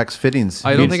PEX fittings.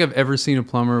 I don't think I've ever seen a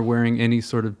plumber wearing any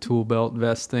sort of tool belt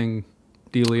vest thing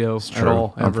dealio at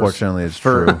all. Ever. Unfortunately, it's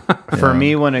true. For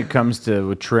me, when it comes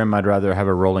to trim, I'd rather have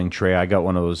a rolling tray. I got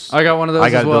one of those. I got one of those. I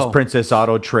got as well. those Princess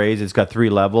Auto trays. It's got 3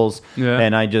 levels, Yeah.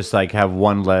 and I just like have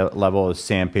one level of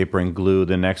sandpaper and glue.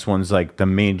 The next one's like the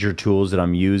major tools that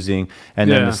I'm using,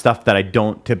 and then Yeah. the stuff that I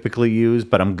don't typically use,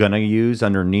 but I'm gonna use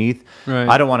underneath. Right.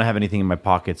 I don't want to have anything in my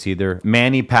pockets either.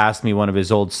 Manny passed me one of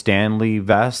his old Stanley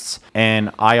vests, and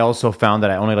I also found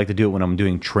that I only like to do it when I'm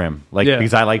doing trim,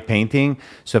 because I like painting.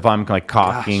 So if I'm like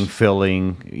caulking,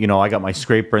 filling, I got my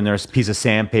scraper in there, a piece of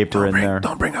sandpaper in there.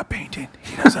 Don't bring up painting.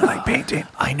 He doesn't like painting.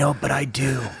 I know, but I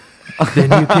do.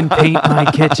 Then you can paint my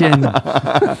kitchen.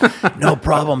 No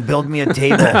problem. Build me a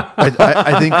table.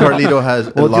 I think Carlito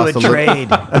has We'll lost do a trade.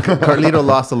 Carlito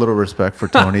lost a little respect for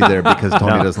Tony there, because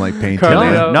Tony doesn't like painting.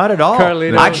 Carlito. No, not at all.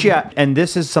 Carlito. Actually, and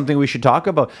this is something we should talk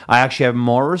about. I actually have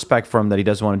more respect for him that he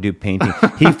doesn't want to do painting.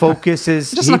 He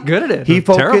focuses. Just not good at it. He He's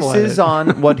terrible at focuses it.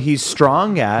 on what he's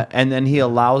strong at, and then he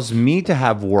allows me to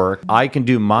have work. I can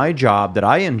do my job that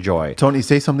I enjoy. Tony,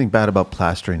 say something bad about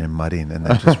plastering and mudding, and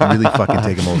then just really fucking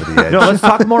take him over the edge. No, let's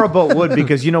talk more about wood,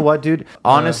 because you know what, dude?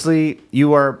 Honestly,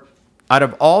 you are, out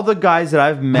of all the guys that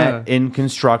I've met in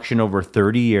construction over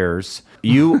 30 years,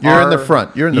 you're in the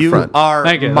front. You're in the front. You are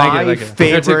Thank you, my thank you, thank you.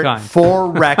 You're too favorite kind.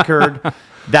 for record.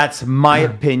 That's my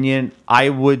opinion. I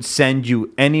would send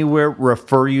you anywhere,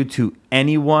 refer you to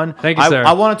anyone. Thank you, sir.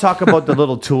 I want to talk about the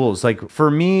little tools. Like, for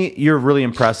me, you're really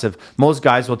impressive. Most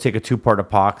guys will take a 2-part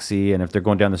epoxy, and if they're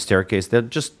going down the staircase, they'll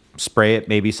just spray it.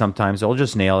 Maybe sometimes they'll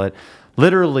just nail it.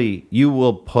 Literally, you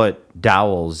will put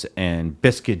dowels and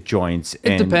biscuit joints,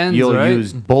 and depends, you'll right?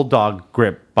 use bulldog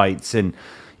grip bites, and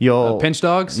you'll Pinch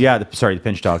dogs? Yeah, the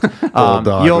pinch dogs.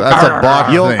 Bulldog. You'll, That's a Bach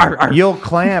thing. you'll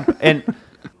clamp, and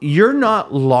you're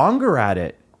not longer at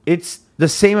it. It's the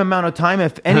same amount of time.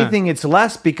 If anything, it's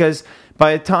less, because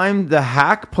by the time the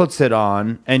hack puts it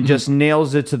on and just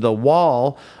nails it to the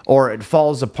wall, or it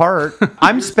falls apart,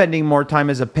 I'm spending more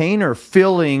time as a painter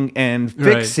filling and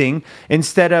fixing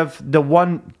instead of the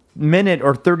 1 minute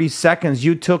or 30 seconds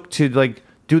you took to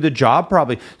do the job,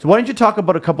 probably. So why don't you talk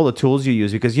about a couple of tools you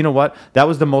use? Because you know what? That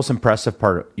was the most impressive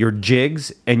part. Your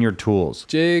jigs and your tools.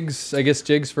 Jigs, I guess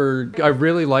jigs I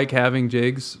really like having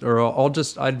jigs, or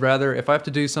I'd rather, if I have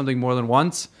to do something more than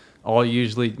once, I'll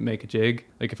usually make a jig.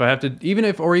 Like if I have to, even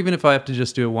if I have to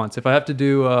just do it once. If I have to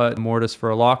do a mortise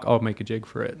for a lock, I'll make a jig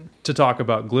for it. To talk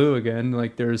about glue again,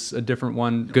 like there's a different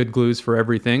one, good glues for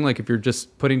everything. Like if you're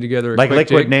just putting together a Like quick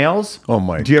liquid jig, nails? Oh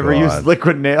my God. Do you ever use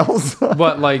liquid nails?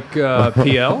 What, like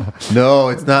PL? No,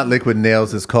 it's not liquid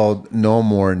nails. It's called No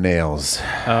More Nails.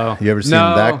 Oh, You ever seen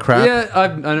that crap? Yeah, I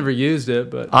never used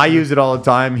it, but I use it all the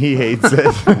time. He hates it.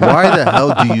 Why the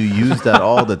hell do you use that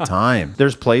all the time?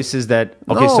 There's places that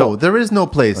No, there is no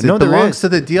place. No, It there belongs is. to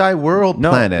the DI World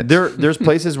planet. There's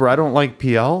places where I don't like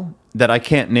PL that I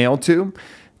can't nail to.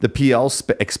 The PL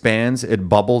expands, it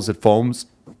bubbles, it foams.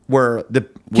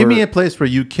 Give me a place where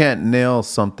you can't nail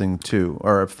something to,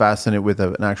 or fasten it with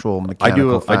an actual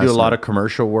mechanical fastener. I do a lot of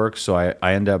commercial work, so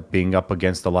I end up being up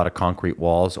against a lot of concrete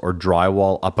walls, or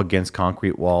drywall up against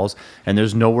concrete walls, and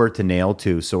there's nowhere to nail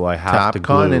to, so I have to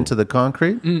Tapcon glue. into the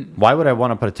concrete Why would I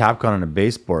want to put a Tapcon on a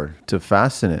baseboard? to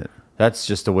fasten it. That's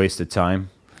just a waste of time.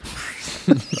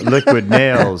 Liquid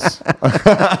nails.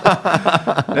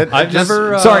 I've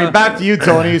never. Sorry, back to you,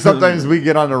 Tony. Sometimes we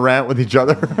get on a rant with each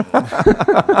other.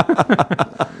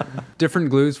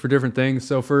 Different glues for different things.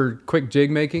 So for quick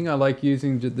jig making, I like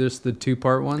using just the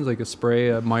 2-part ones, like a spray,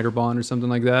 a miter bond, or something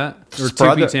like that, or For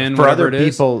other- 2p10, for whatever other it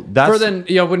is. people, that's- For then,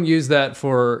 I wouldn't use that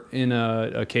for in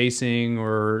a casing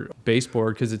or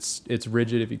baseboard, because it's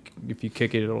rigid. If you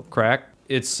kick it, it'll crack.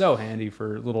 It's so handy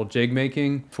for little jig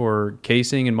making, for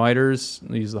casing and miters.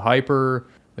 I use the hyper,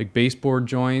 like baseboard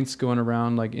joints going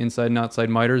around like inside and outside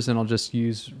miters, and I'll just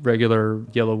use regular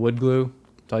yellow wood glue,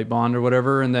 type bond or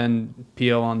whatever, and then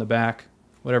PL on the back,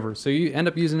 whatever. So you end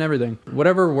up using everything,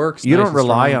 whatever works. You nice don't and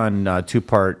rely strong. on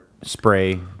 2-part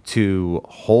spray to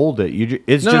hold it.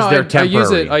 It's No, just no, there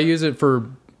temporary. I use it for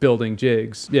building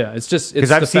jigs. Yeah, it's just it's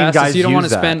 'Cause I've the seen fastest. guys You don't want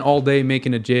use to that. spend all day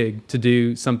making a jig to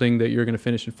do something that you're going to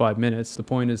finish in 5 minutes. The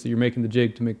point is that you're making the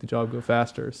jig to make the job go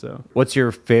faster. So What's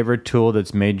your favorite tool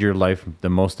that's made your life the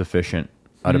most efficient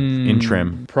in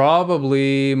trim?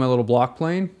 probably my little block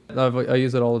plane. I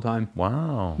use it all the time.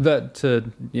 Wow. That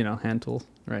to hand tool,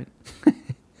 right?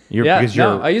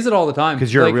 I use it all the time.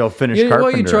 Because you're a real Finish carpenter.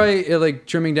 Well, you try like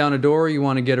trimming down a door. You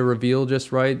want to get a reveal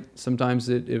just right. Sometimes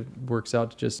it works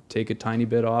out to just take a tiny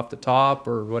bit off the top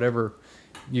or whatever.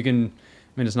 You can.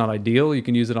 I mean, it's not ideal. You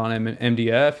can use it on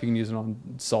MDF. You can use it on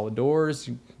solid doors.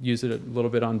 You use it a little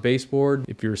bit on baseboard.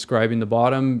 If you're scribing the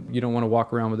bottom, you don't want to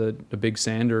walk around with a big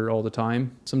sander all the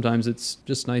time. Sometimes it's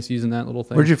just nice using that little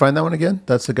thing. Where'd you find that one again?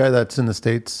 That's the guy that's in the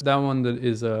States? That one that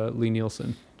is Lee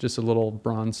Nielsen. Just a little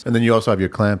bronze. And then you also have your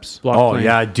clamps. Clamp.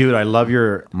 Yeah, dude, I love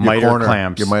your miter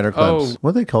clamps. Your miter clamps. Oh. What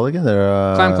are they called again?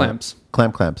 They're Clam clamps.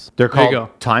 Clam clamps. They're There you called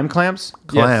go. time clamps?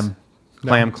 Clam.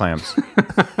 Clam clamps.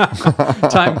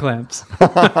 Time clamps.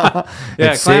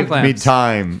 It saved me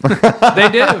time. They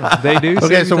do. Okay,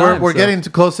 save so you time, we're getting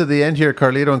close to the end here,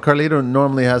 Carlito. And Carlito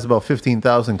normally has about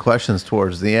 15,000 questions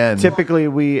towards the end. Typically,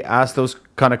 we ask those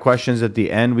kind of questions at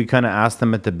the end. We kind of ask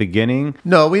them at the beginning.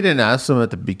 No, we didn't ask them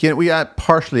at the beginning. We asked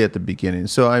partially at the beginning.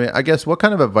 So, I mean, I guess what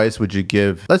kind of advice would you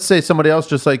give? Let's say somebody else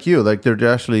just like you, like they're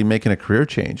actually making a career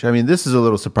change. I mean, this is a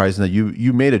little surprising that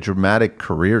you made a dramatic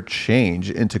career change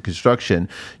into construction.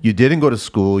 You didn't go to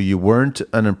school. You weren't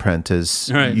an apprentice.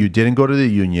 Right. You didn't go to the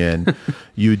union.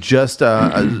 You just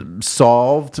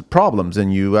solved problems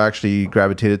and you actually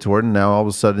gravitated toward it. And now all of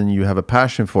a sudden you have a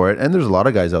passion for it. And there's a lot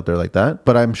of guys out there like that.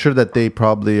 But I'm sure that they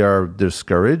probably are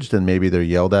discouraged and maybe they're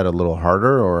yelled at a little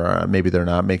harder, or maybe they're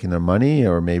not making their money,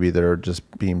 or maybe they're just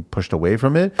being pushed away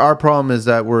from it. Our problem is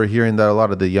that we're hearing that a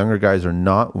lot of the younger guys are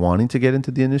not wanting to get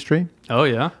into the industry. Oh,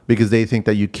 yeah. Because they think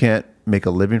that you can't make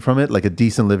a living from it, like a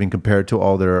decent living compared to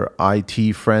all their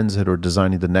IT friends that are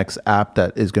designing the next app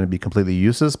that is going to be completely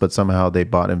useless, but somehow they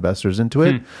bought investors into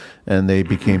it and they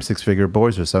became 6-figure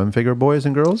boys or 7-figure boys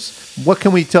and girls. What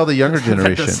can we tell the younger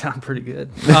generation? That does sound pretty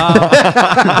good.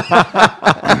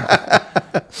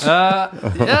 Yeah,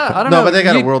 I don't know. No, but they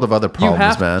got a world of other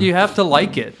problems, man. You have to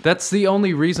like it. That's the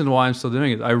only reason why I'm still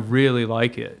doing it. I really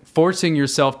like it. Forcing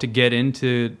yourself to get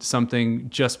into something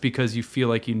just because you feel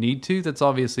like you need to, that's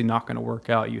obviously not going to work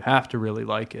out. You have to really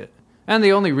like it. And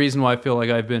the only reason why I feel like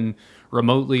I've been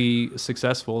remotely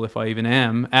successful, if I even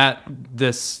am, at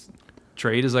this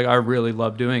trade is like I really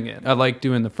love doing it. I like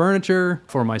doing the furniture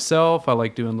for myself. I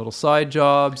like doing little side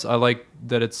jobs. I like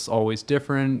that it's always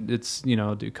different. It's, you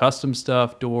know, do custom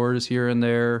stuff, doors here and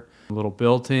there, little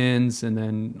built-ins, and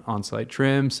then on-site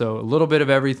trim. So a little bit of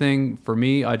everything. For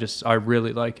me, I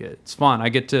really like it. It's fun. I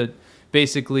get to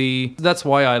basically, that's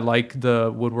why I like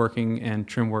the woodworking and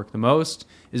trim work the most,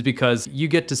 is because you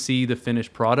get to see the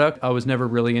finished product. I was never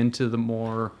really into the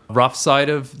more rough side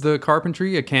of the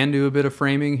carpentry. I can do a bit of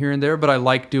framing here and there, but I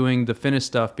like doing the finished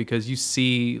stuff because you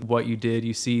see what you did,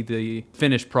 you see the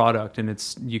finished product,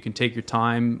 and you can take your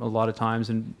time a lot of times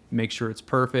and make sure it's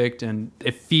perfect and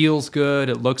it feels good,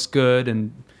 it looks good,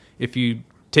 and if you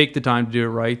take the time to do it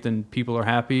right, then people are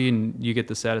happy and you get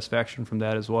the satisfaction from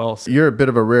that as well. You're a bit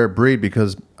of a rare breed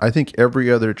because I think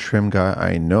every other trim guy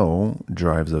I know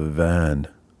drives a van.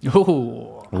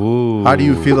 Ooh. How do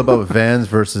you feel about vans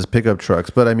versus pickup trucks?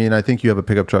 But I mean, I think you have a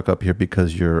pickup truck up here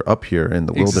because you're up here in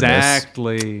the wilderness.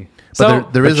 Exactly. But So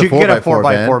there is But a you can get a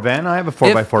 4x4 van. I have a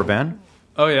 4x4 van.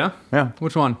 Oh yeah? Yeah.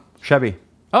 Which one? Chevy.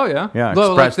 Oh yeah. Yeah,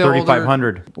 Low, Express the older-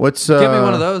 3500. 3500. What's Give me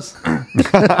one of those.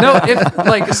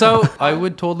 No, so I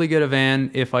would totally get a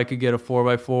van if I could get a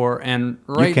 4x4. And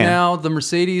right can. now the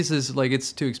Mercedes is like,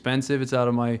 it's too expensive. It's out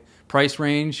of my price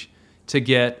range to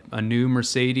get a new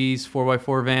Mercedes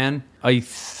 4x4 van. I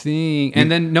think, and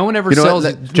then no one ever you know sells.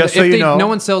 what, just so you know- no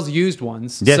one sells used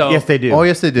ones. Yes, so, yes, they do. Oh,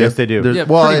 yes, they do. Yes, they do. There's- Yeah,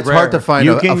 well, pretty it's hard to rare. find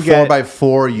You a can get-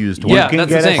 4x4 used one. Yeah, You can that's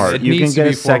get the thing. a, It you needs can to get be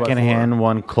a 4x4. secondhand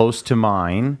one close to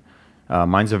mine.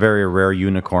 Mine's a very rare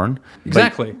unicorn.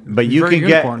 Exactly. But you Very can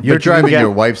unicorn. get. You're but you can driving get- your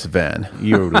wife's van.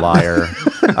 You liar.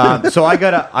 So I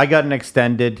got an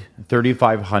extended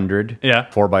 3500 Yeah.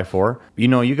 4x4. You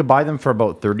know, you could buy them for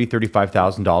about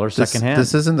 $35,000 secondhand.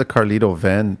 This isn't the Carlito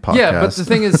van podcast. Yeah, but the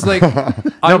thing is, like, but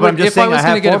I'm just if saying I was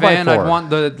I going to have get a van, 4x4. I'd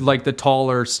want the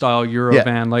taller style Euro Yeah.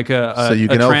 van, like a So you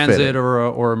can outfit Transit it.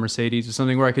 or a Mercedes or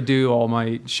something where I could do all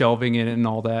my shelving in it and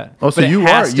all that. Oh, so But it you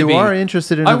has to be- are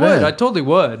interested in I a would. van. I totally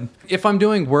would. If I'm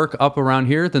doing work up around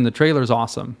here, then the trailer's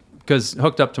awesome. Because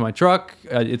hooked up to my truck,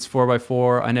 it's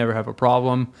 4x4. I never have a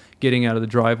problem getting out of the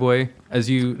driveway. As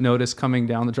you notice, coming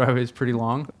down the driveway is pretty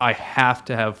long. I have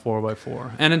to have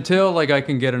 4x4. And until like I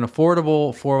can get an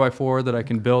affordable 4x4 that I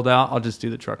can build out, I'll just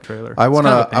do the truck trailer. I It's want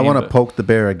kind of a to pain, but- poke the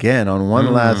bear again on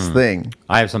one last thing.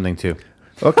 I have something too.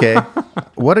 Okay.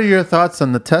 What are your thoughts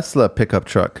on the Tesla pickup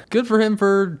truck? Good for him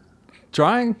for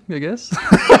trying, I guess.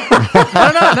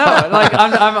 I don't know. No, like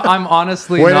I'm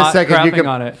honestly Wait a not second, you crapping can-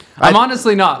 on it. I'm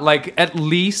honestly not. Like, at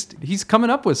least he's coming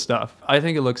up with stuff. I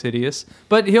think it looks hideous,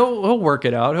 but he'll work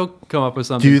it out. He'll come up with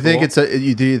something. Do you think cool.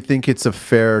 do you think it's a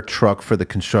fair truck for the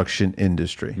construction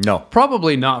industry? No.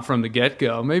 Probably not from the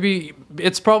get-go. Maybe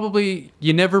it's probably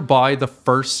you never buy the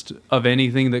first of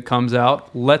anything that comes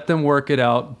out. Let them work it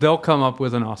out. They'll come up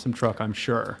with an awesome truck, I'm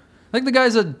sure. Like, the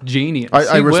guy's a genius.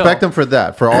 I respect him for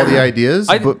that, for all the ideas.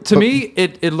 To me,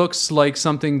 it looks like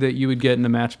something that you would get in a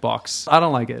Matchbox. I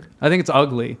don't like it. I think it's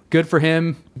ugly. Good for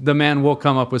him. The man will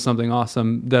come up with something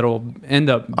awesome that'll end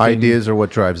up being, ideas are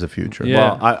what drives the future.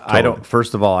 Yeah. Well, I don't.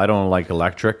 First of all, I don't like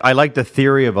electric. I like the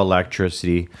theory of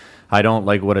electricity. I don't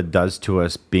like what it does to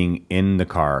us being in the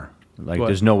car. Like, What?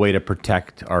 there's no way to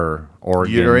protect our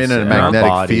organs. You're in a and our magnetic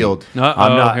body. field. I'm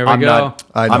not. Here we I'm go. not.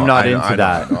 I know, I'm not I know, into I know,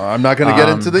 that. I know. I'm not going to get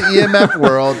into the EMF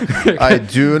world. I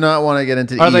do not want to get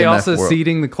into the Are EMF they also world.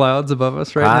 seeding the clouds above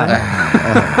us right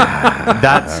now?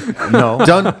 That's no.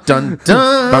 Dun, dun, dun.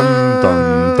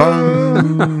 Dun, dun,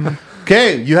 dun.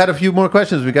 Okay, you had a few more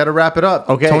questions. We got to wrap it up.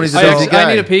 Okay. Tony's a I, busy actually,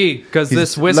 guy. I need to pee because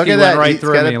this look whiskey at went that. right He's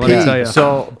through gotta me. Let me pee. tell you.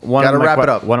 So Gotta wrap it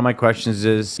up. One of my questions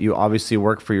is: you obviously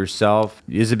work for yourself.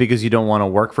 Is it because you don't want to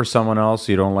work for someone else?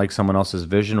 You don't like someone else's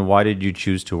vision? Why did you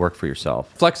choose to work for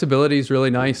yourself? Flexibility is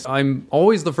really nice. I'm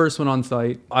always the first one on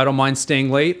site. I don't mind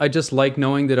staying late. I just like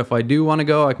knowing that if I do want to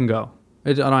go, I can go.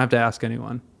 I don't have to ask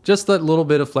anyone. Just that little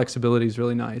bit of flexibility is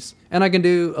really nice. And I can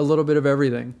do a little bit of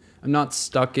everything. I'm not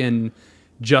stuck in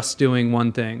just doing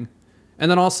one thing.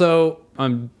 And then also,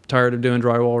 I'm tired of doing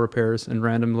drywall repairs and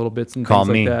random little bits and Call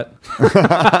things me. like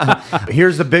that.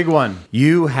 Here's the big one.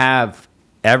 You have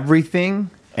everything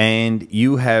and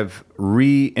you have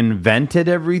reinvented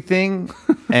everything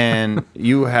and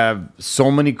you have so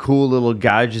many cool little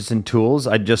gadgets and tools.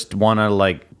 I just want to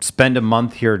like spend a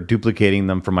month here duplicating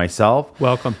them for myself.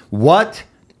 Welcome. What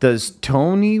does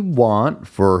Tony want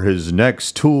for his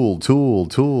next tool? What will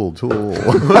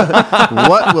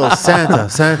Santa,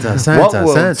 What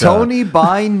will Santa? Tony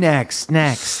buy next?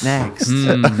 Let's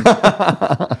see.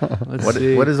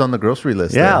 What is on the grocery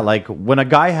list? Yeah, there? like when a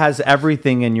guy has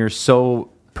everything and you're so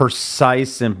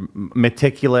precise and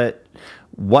meticulous,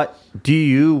 what do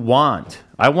you want?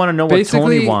 I want to know what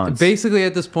Tony wants. Basically,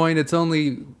 at this point, it's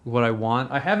only what I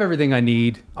want. I have everything I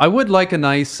need. I would like a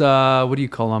nice, what do you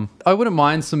call them? I wouldn't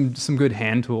mind some good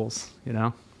hand tools, you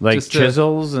know? Like Just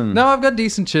chisels and... No, I've got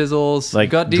decent chisels.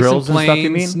 Like got decent drills and planes. stuff, you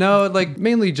mean? No, like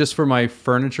mainly just for my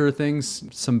furniture things.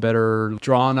 Some better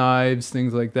draw knives,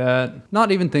 things like that.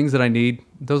 Not even things that I need.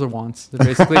 Those are wants. They're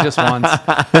basically just wants.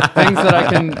 Things that I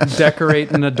can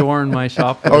decorate and adorn my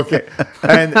shop with. Okay.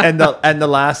 and the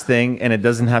last thing, and it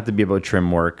doesn't have to be about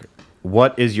trim work.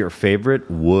 What is your favorite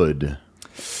wood?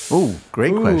 Ooh,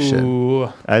 great question.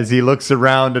 Ooh. As he looks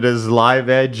around at his live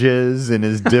edges and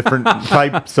his different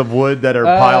types of wood that are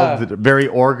piled very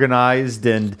organized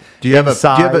and Do you have a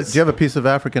size. do you have a piece of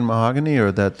African mahogany,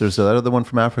 or that there's that other one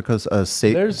from Africa's There's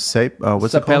what's it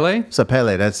sapele. called?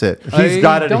 Sapele, that's it. He's I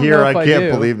got it don't here. know I if I can't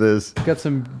do. believe this. Got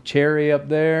some cherry up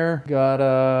there.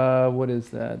 Got what is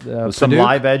that? Some Paduke?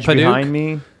 live edge Paduke? behind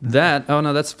me. That. Oh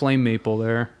no, that's flame maple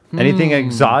there. Anything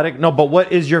exotic? No, but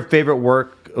what is your favorite wood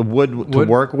to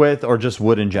work with, or just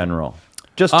wood in general?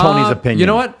 Just Tony's opinion. You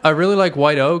know what? I really like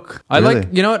white oak. I Really? like.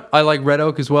 You know what? I like red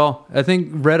oak as well. I think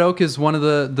red oak is one of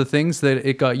the things that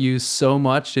it got used so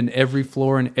much in every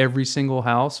floor in every single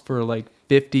house for like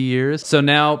 50 years. So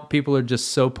now people are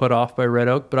just so put off by red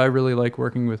oak, but I really like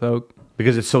working with oak.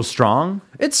 Because it's so strong?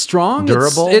 It's strong,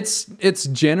 Durable? It's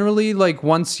generally like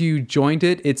once you joint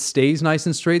it, it stays nice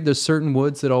and straight. There's certain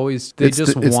woods that always want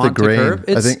to curve.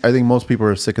 I think most people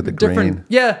are sick of the Different, grain.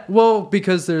 yeah. Well,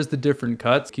 because there's the different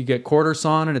cuts. You get quarter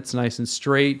sawn and it's nice and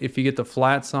straight. If you get the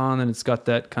flat sawn, then it's got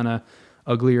that kind of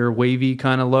uglier, wavy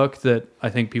kind of look that I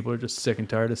think people are just sick and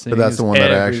tired of seeing. But that's the one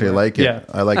that I actually everywhere. like it. Yeah.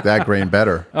 I like that grain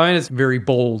better. I mean, it's very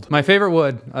bold. My favorite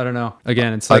wood, I don't know.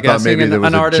 Again, it's I like thought asking maybe there was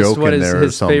an a artist joke what in is there or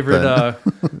his favorite. There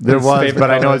his was, favorite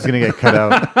but I know color. it's going to get cut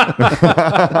out.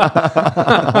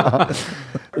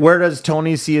 Where does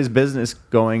Tony see his business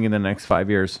going in the next 5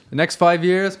 years? The next 5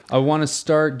 years, I want to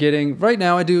start getting. Right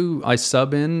now, I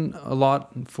sub in a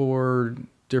lot for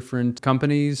different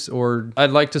companies, or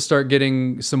I'd like to start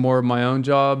getting some more of my own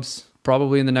jobs.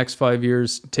 Probably in the next 5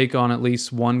 years, take on at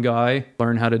least one guy,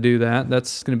 learn how to do that.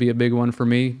 That's going to be a big one for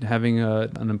me, having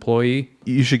an employee.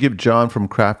 You should give John from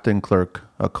Craft and Clerk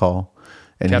a call.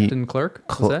 And Captain Clerk?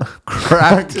 What's that?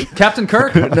 Craft. Captain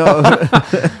Kirk? No,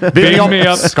 Beam me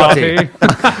up, Scotty.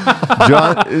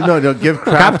 John. No, give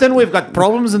Craft. Captain, we've got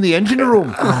problems in the engine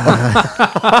room.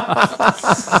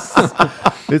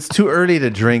 It's too early to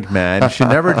drink, man. You should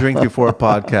never drink before a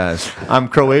podcast. I'm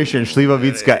Croatian.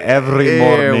 Slivovitska every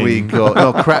There morning. we go.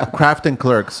 No, Craft and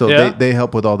Clerk. So Yeah. they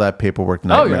help with all that paperwork Oh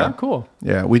nightmare. yeah, cool.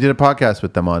 Yeah, we did a podcast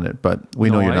with them on it, but we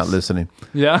know you're not Nice. listening.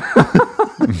 Yeah.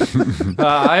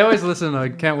 I always listen. I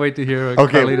can't wait to hear what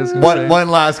Okay, Carlito's gonna say. one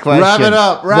last question. Wrap it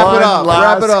up, wrap it up,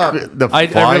 wrap it up. The I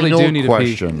really final do need to pee.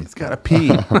 question. It's got to pee.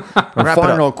 The Wrap it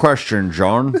final up. question,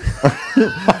 John.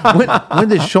 When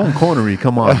did Sean Connery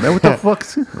come on, man? What the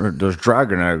fuck's... There's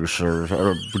dragon eggs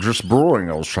just brewing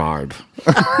outside.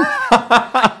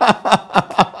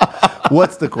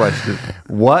 What's the question?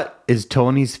 What is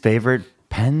Tony's favorite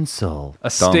pencil? A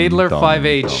Staedtler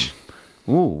 5H.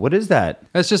 Ooh, what is that?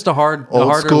 That's just a Old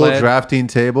harder school lead. drafting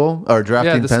table or Yeah,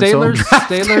 drafting the pencil?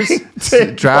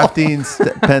 Staedtlers, Drafting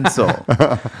pencil.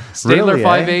 Staedtler Really,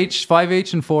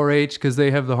 5H and 4H because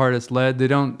they have the hardest lead. They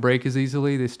don't break as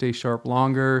easily. They stay sharp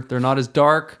longer. They're not as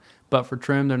dark, but for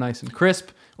trim, they're nice and crisp.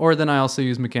 Or then I also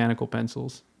use mechanical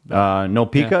pencils. No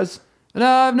Pikas? No,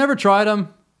 I've never tried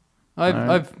them.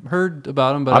 I've heard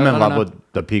about them, but I'm I in don't love know. with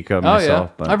the Pika Oh myself.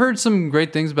 yeah, But I've heard some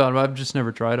great things about them. I've just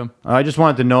never tried them. I just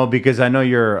wanted to know because I know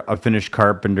you're a finished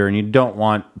carpenter and you don't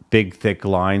want big, thick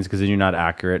lines because then you're not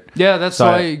accurate. Yeah, that's So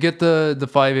why I- you get the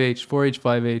 5H, 4H,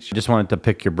 5H. I just wanted to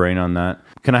pick your brain on that.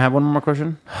 Can I have one more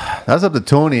question? That's up to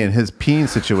Tony and his peeing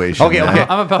situation. Okay, man. okay.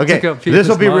 I'm about to go pee This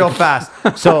will this be real mug.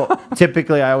 fast. So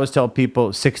typically, I always tell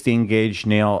people 16 gauge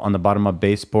nail on the bottom of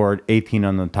baseboard, 18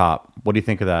 on the top. What do you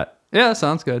think of that? Yeah,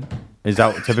 sounds good. Is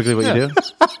that typically what you do?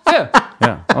 Yeah.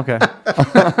 Yeah. Okay.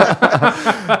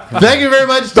 Thank you very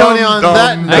much, Tony. On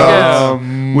that Thank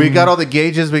note, we got all the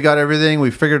gauges, we got everything,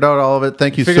 we figured out all of it.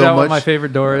 Thank you Figured so out much. what my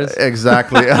favorite door is.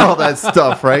 Exactly, all that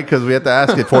stuff, right? Because we have to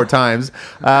ask it 4 times.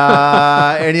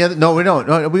 Any other? No, we don't.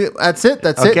 No, that's it.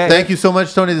 That's Okay. it. Thank you so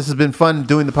much, Tony. This has been fun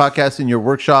doing the podcast in your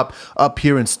workshop up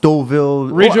here in Stouffville.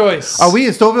 Rejoice. Are we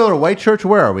in Stouffville or Whitechurch?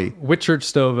 Where are we? Whitchurch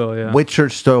Stouffville, yeah.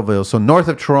 Whitechurch, Stouffville. So north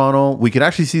of Toronto. We could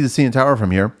actually see the CN Tower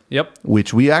from here. Yep.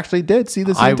 Which we actually did see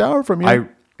the CN Tower from here.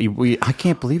 I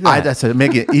can't believe that. That's it.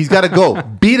 Make it. He's got to go.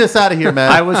 Beat us out of here,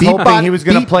 man. I was Beep, hoping bot, he was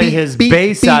going to beep, play beep, his beep,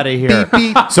 bass beep, out of here.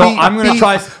 beep, beep, So beep, I'm going to beep,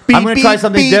 try. beep, I'm going to try beep,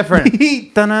 something beep, different.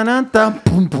 beep. Da-na-na-da,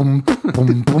 boom, boom,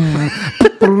 boom, boom.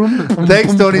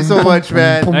 Thanks, Tony, so much,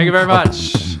 man. Thank you very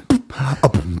much.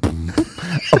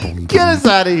 Get us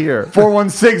out of here.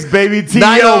 416, baby. T.O.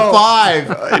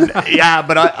 905. Yeah,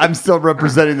 but I'm still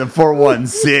representing the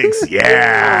 416.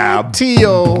 Yeah.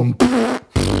 T.O.